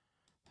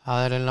 það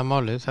er einlega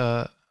málið,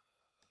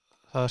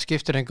 það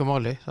skiptir engu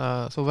máli,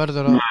 þú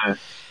verður að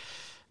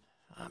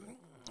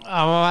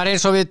það var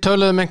eins og við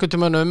töluðum einhvern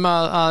tímann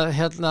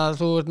að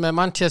þú ert með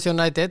Manchester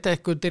United,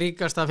 eitthvað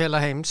ríkasta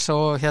félag heims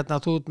og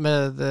þú ert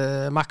með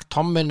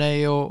McTominay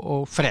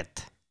og Fred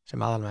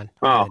sem aðalmenn.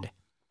 Já.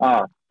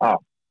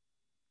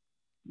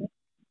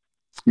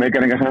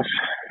 Meikar enga sens.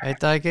 Veit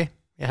það ekki?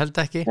 Ég held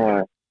ekki.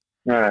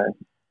 Nei.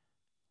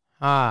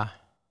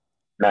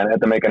 Nei,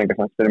 þetta meikar enga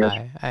sens fyrir mér.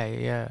 Nei,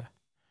 ég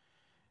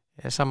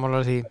er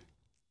sammálaður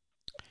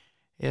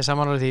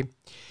því.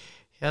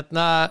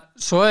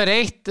 Svo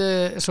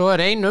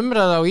er ein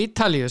umræða á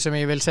Ítalíu sem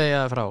ég vil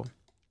segja frá.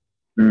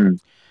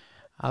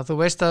 Að þú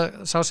veist að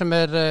sá sem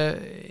er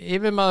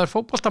yfirmaður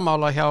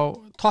fótboltamála hjá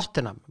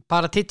Tottenham,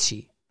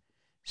 Paratici,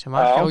 sem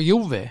var hjá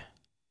Juve.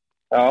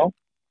 Já.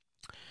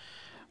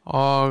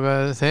 Og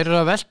þeir eru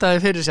að velta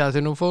þið fyrir sig að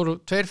þau nú fóru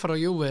 2 frá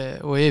Juve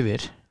og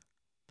yfir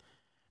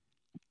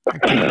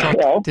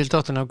til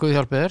Tottenham, Guð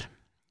hjálpi þér.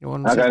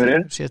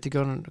 Sést ekki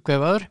honum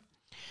kvefaður.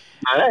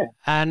 Nei.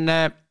 En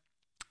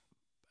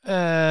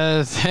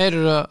þeir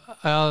eru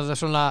að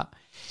svona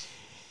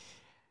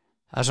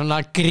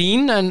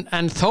grín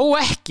en þó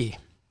ekki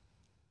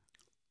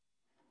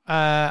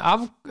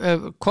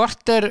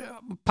hvort er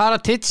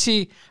Paratici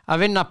að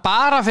vinna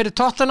bara fyrir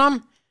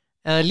Tottenham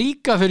eða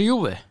líka fyrir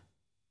Juve?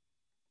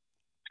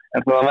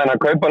 Er það að meina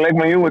að kaupa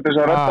leikmenn Juve til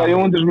þess að rætta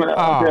Juventus með því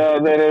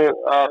að þeir eru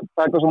að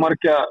taka svo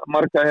marga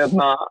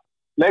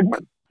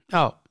leikmenn?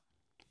 Já.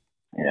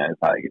 Ég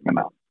það ekki,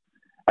 menna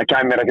það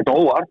kæmi mér ekkert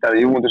óvart að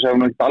Juventus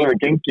hefur ekki alveg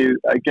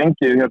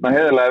gengið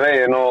heiðarlega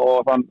veginn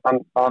og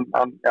þannig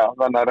að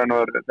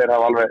þeir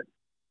hafa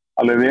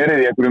alveg verið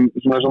í einhverjum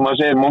svona sem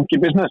maður segir monkey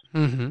business.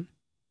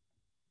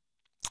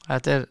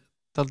 Þetta er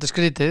dálítið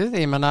skrítið,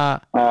 ég menna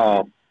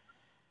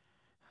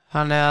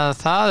þannig að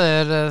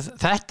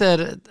þetta er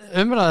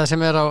umræða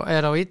sem er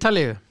á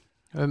Ítalíu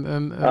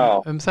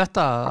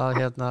þetta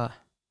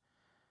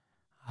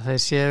að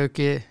þeir séu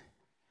ekki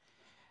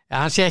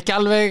hann sé ekki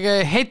alveg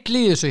heill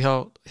í þessu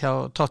hjá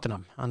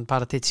Tottenham, hann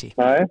Paratici.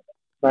 Nei,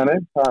 það er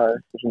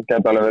sem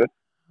gæti alveg verið.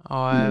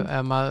 Og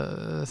ef maður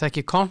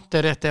þekki Conte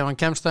rétt, ef hann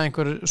kemst að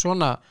einhver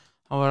svona,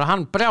 þá verður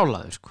hann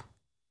brjálaður, sko.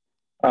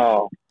 Já.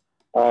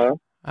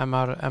 Ef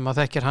maður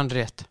þekkir hann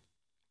rétt.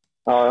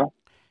 Já.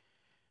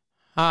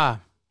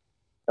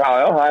 Já,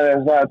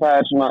 það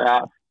er svona, já.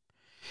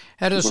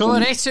 Herðu, svo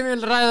er eitt sem ég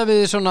vil ræða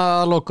við svona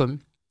að lokum.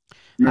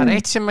 Það er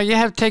eitt sem ég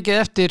hef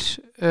tekið eftir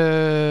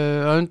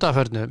á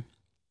undanförnu.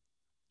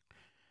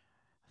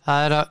 Það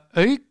er að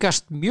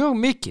aukast mjög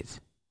mikið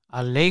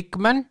að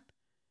leikmenn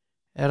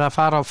er að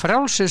fara á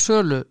frjálsri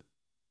sölu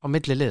á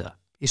milli liða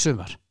í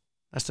sumar,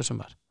 næsta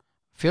sumar.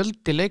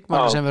 Fjöldi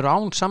leikmanna sem verður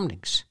án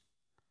samnings.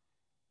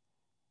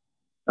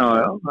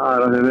 Já, það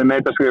er að þið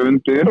neita skrifa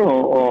undir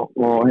og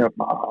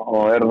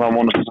eru það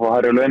mónast að það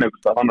hærri laun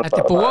eitthvað.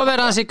 Þetta er búið að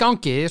vera hans í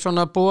gangi,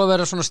 búið að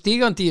vera svona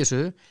stígandi í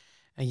þessu,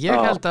 en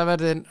ég held að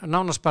verði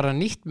nánast bara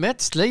nýtt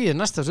met slegið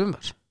næsta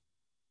sumar.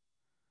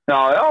 Já,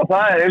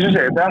 það er eins og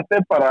segi, þetta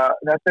er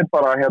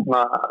bara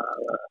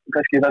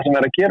kannski það sem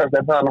er að gera,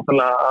 þetta er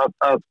náttúrulega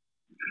að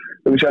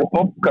þú sér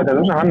Bobka til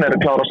þess að hann er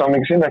klára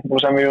samlingi sín, ekki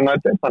búin saman í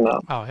United, þannig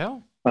að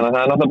það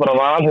er náttúrulega bara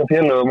val hjá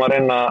félögum að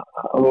reyna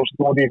að þú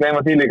múti ekki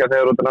gleyma því líka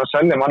þegar þú ert að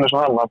selja manni svo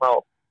hann,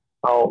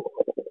 þá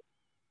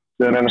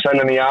þegar reyna að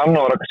selja hann í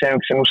janúar sem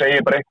nú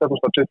segir bara eitthvað,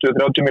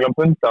 20-30 miljón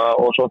punta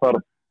og svo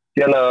þarf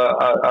félag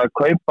að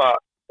kaupa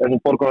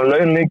þessum borgunar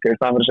laun líka í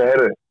staðan fyrir að segja,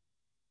 heyrðu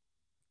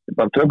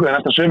bara tökum við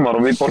næsta sumar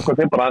og við borgum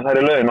þið bara að það er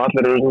í laun og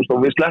allir eru og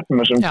við sleppum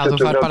þessum. Já, þú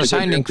fær bara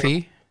signing fee,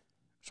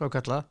 svo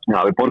kallað. Já,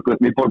 við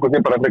borgum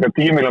þið bara frekar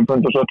 10 miljón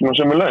pund og svo ætlum við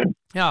sömu laun.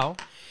 Já.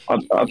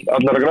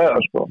 Allir að græða,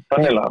 sko,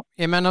 þannig að.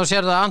 Ég menna þú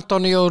sér það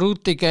Antonio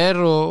Rudiger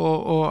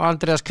og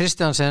Andreas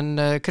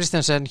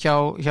Christensen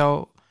hjá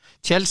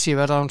Chelsea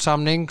verða án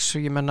samnings,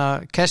 ég menna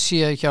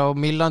Kessie hjá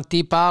Milan,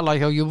 Dybala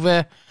hjá Juve,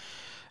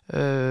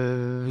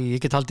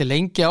 ég get haldið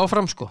lengi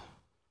áfram, sko.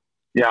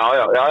 Já,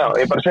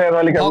 ég bara segja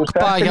það líka.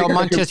 Pogba hjá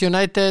Manchester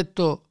United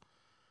og...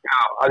 Já,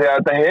 af því að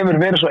þetta hefur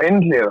verið svo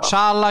einhliða.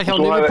 Sala hjá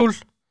Liverpool.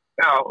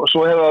 Já, og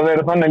svo hefur það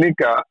verið þannig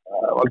líka,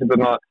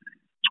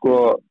 sko,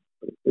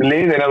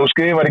 liðin að þú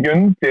skrifar ekki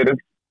undir,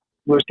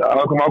 þú veist,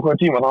 að koma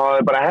ákveðin tíma, þá hafa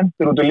þið bara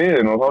hendur út úr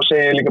liðinu og þá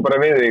segir ég líka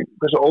bara við þig,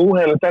 hversu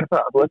óheilegt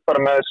það? Þú ert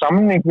bara með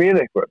samning við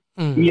eitthvað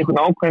í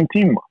einhvern ákveðin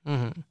tíma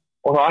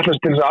og þá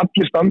ætlast til þess að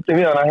allir standi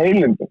við hana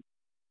heilindum.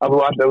 Að þú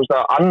ætla, þú veist,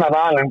 að annað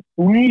aðeins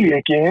búli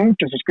ekki heim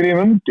til að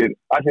skrifa undir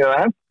af því að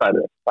það hentar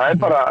þér.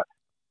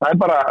 Það er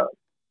bara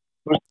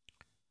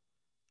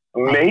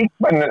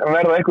leikmenn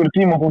verða einhverju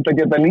tímapunkt að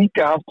geta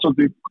líka haft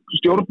svolítið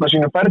stjórna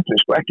sínu ferli,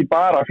 sko, ekki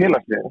bara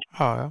félagsliðin.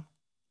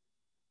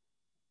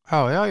 Já,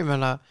 ég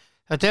meina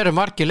þetta eru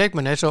margir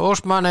leikmenn eins og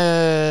Ousmane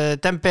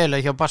Dembele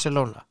hjá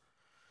Barcelona.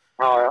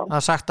 Já. Það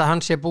er sagt að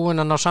hann sé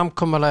búinn að ná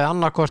samkomulagi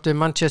annarkvort við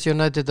Manchester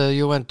United eða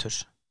Juventus.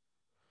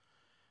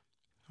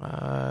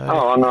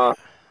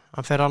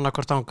 Hann fer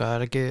annarkvort þangað, það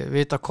er ekki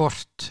vita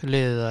hvort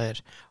liðið það er.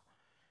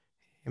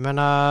 Ég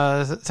meina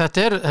þetta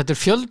er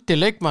fjöldi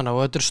leikmanna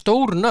og þetta er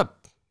stór nöfn.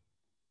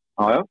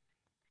 Já.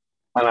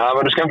 Þannig að það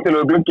verður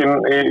skemmtilegu glugginn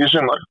í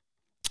sumar.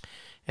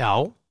 Já,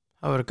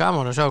 það verður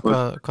gaman að sjá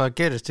hvað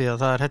gerist því að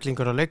það er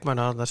hellingur af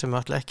leikmanna sem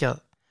ætla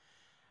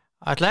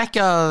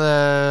ekki að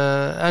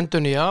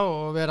endurnýja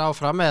og vera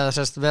áfram eða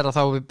sérst vera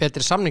þá við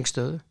betri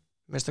samningsstöðu,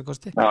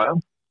 minnstakosti. Já,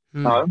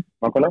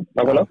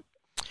 nákvæmlega.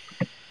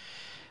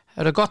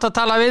 Er það gott að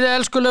tala við þig,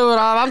 elskulegur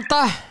að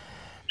Vanda?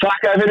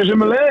 Takk að þið fyrir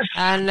sömuleiðis.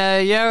 En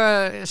ég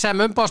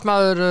sem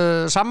umbásmaður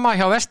Samma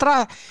hjá Vestra,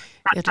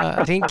 ég ætla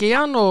að ringi í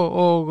hann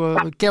og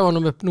gefa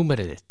honum upp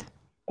númerið þitt.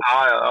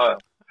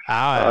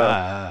 Já.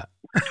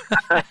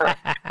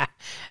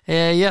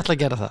 Ég ætla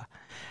að gera það.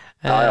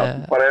 Já,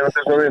 bara ef þetta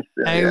er svo vilt.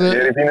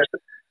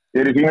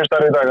 Ég er í fínu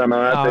starfi í dag,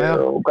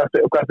 og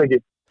hvert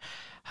ekki.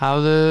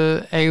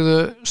 Eigðu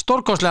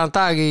stórkostlegan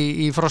dag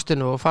í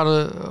frostinu og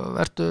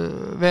vertu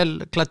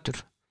vel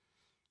klæddur.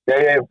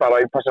 Ég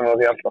passa mig á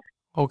því alltaf.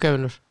 Ok,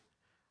 vinnur.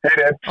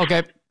 Heyri. Ok,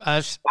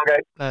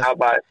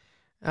 bye.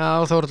 Já,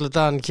 Þórhallur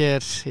Dan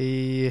hér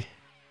í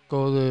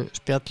góðu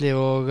spjalli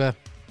og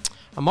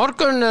á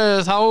morgun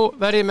þá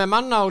verð ég með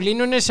mann á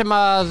línunni sem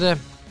að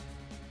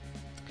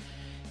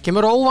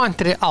kemur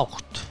óvæntri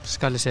átt,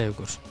 skal ég segja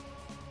ykkur.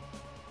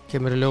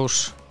 Kemur í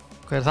ljós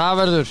hver það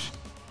verður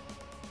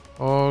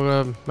og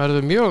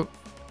verður mjög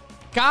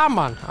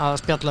gaman að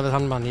spjalla við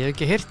þann mann. Ég hef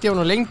ekki heyrt í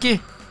honum lengi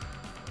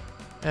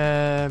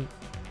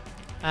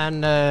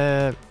en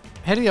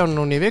heyrði hann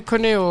núna í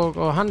vikunni og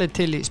hann er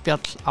til í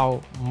spjall á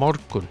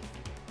morgun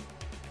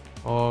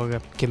og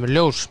kemur í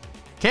ljós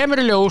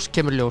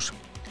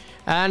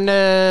en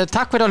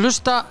takk fyrir að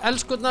hlusta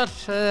elskurnar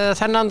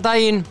þennan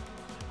daginn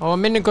og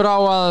minningur á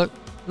að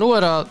nú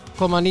er að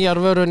koma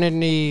nýjar vöruninn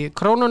í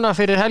krónuna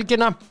fyrir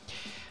helgina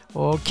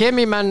og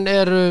kemimenn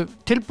eru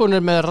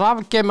tilbúnir með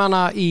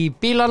rafgeimana í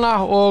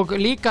bílana og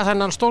líka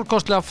þennan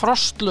stórkostlega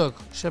frostlög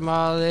sem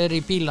að er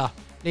í bíla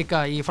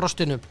líka í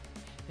frostinu.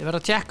 Þið verða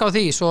að tjekka á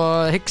því svo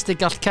hyggst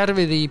ekki allt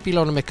kerfið í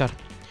bílánum ykkar.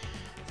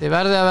 Þið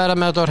verðið að vera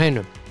með þetta á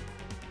hreinu.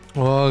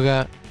 Og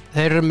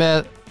þeir eru með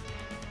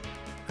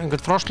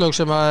einhvern frostlög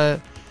sem að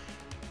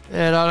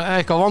er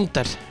eitthvað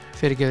vonder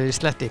fyrir ekki við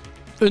sletti.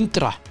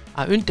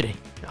 Undri,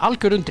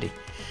 algjör undri.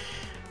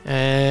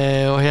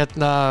 Og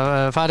hérna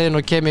farið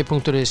inn á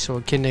kemi.is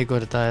og kynni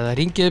ykkur þetta eða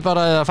ringið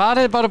bara eða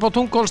farið bara upp á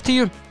Tungóls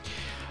 10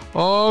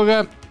 og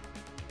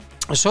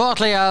svo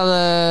ætla ég að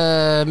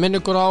minna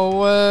ykkur á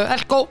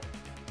Elko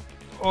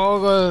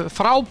og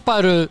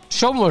frábæru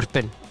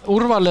sjónvörpin,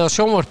 úrvalið á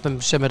sjónvörpum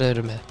sem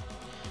eru með.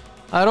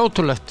 Það er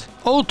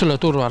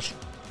ótrúlegt úrval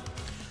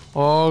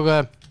og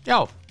já,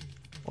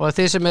 og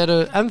þið sem eru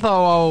ennþá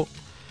á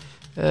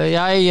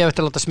ég eftir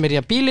að láta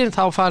smyrja bílinn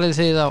þá farið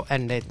þið á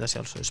N1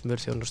 sjálfsögðu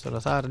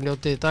smurþjónustuna, þar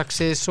njótið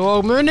dagsins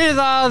og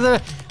munið að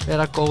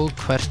vera góð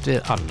hvert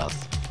við annað.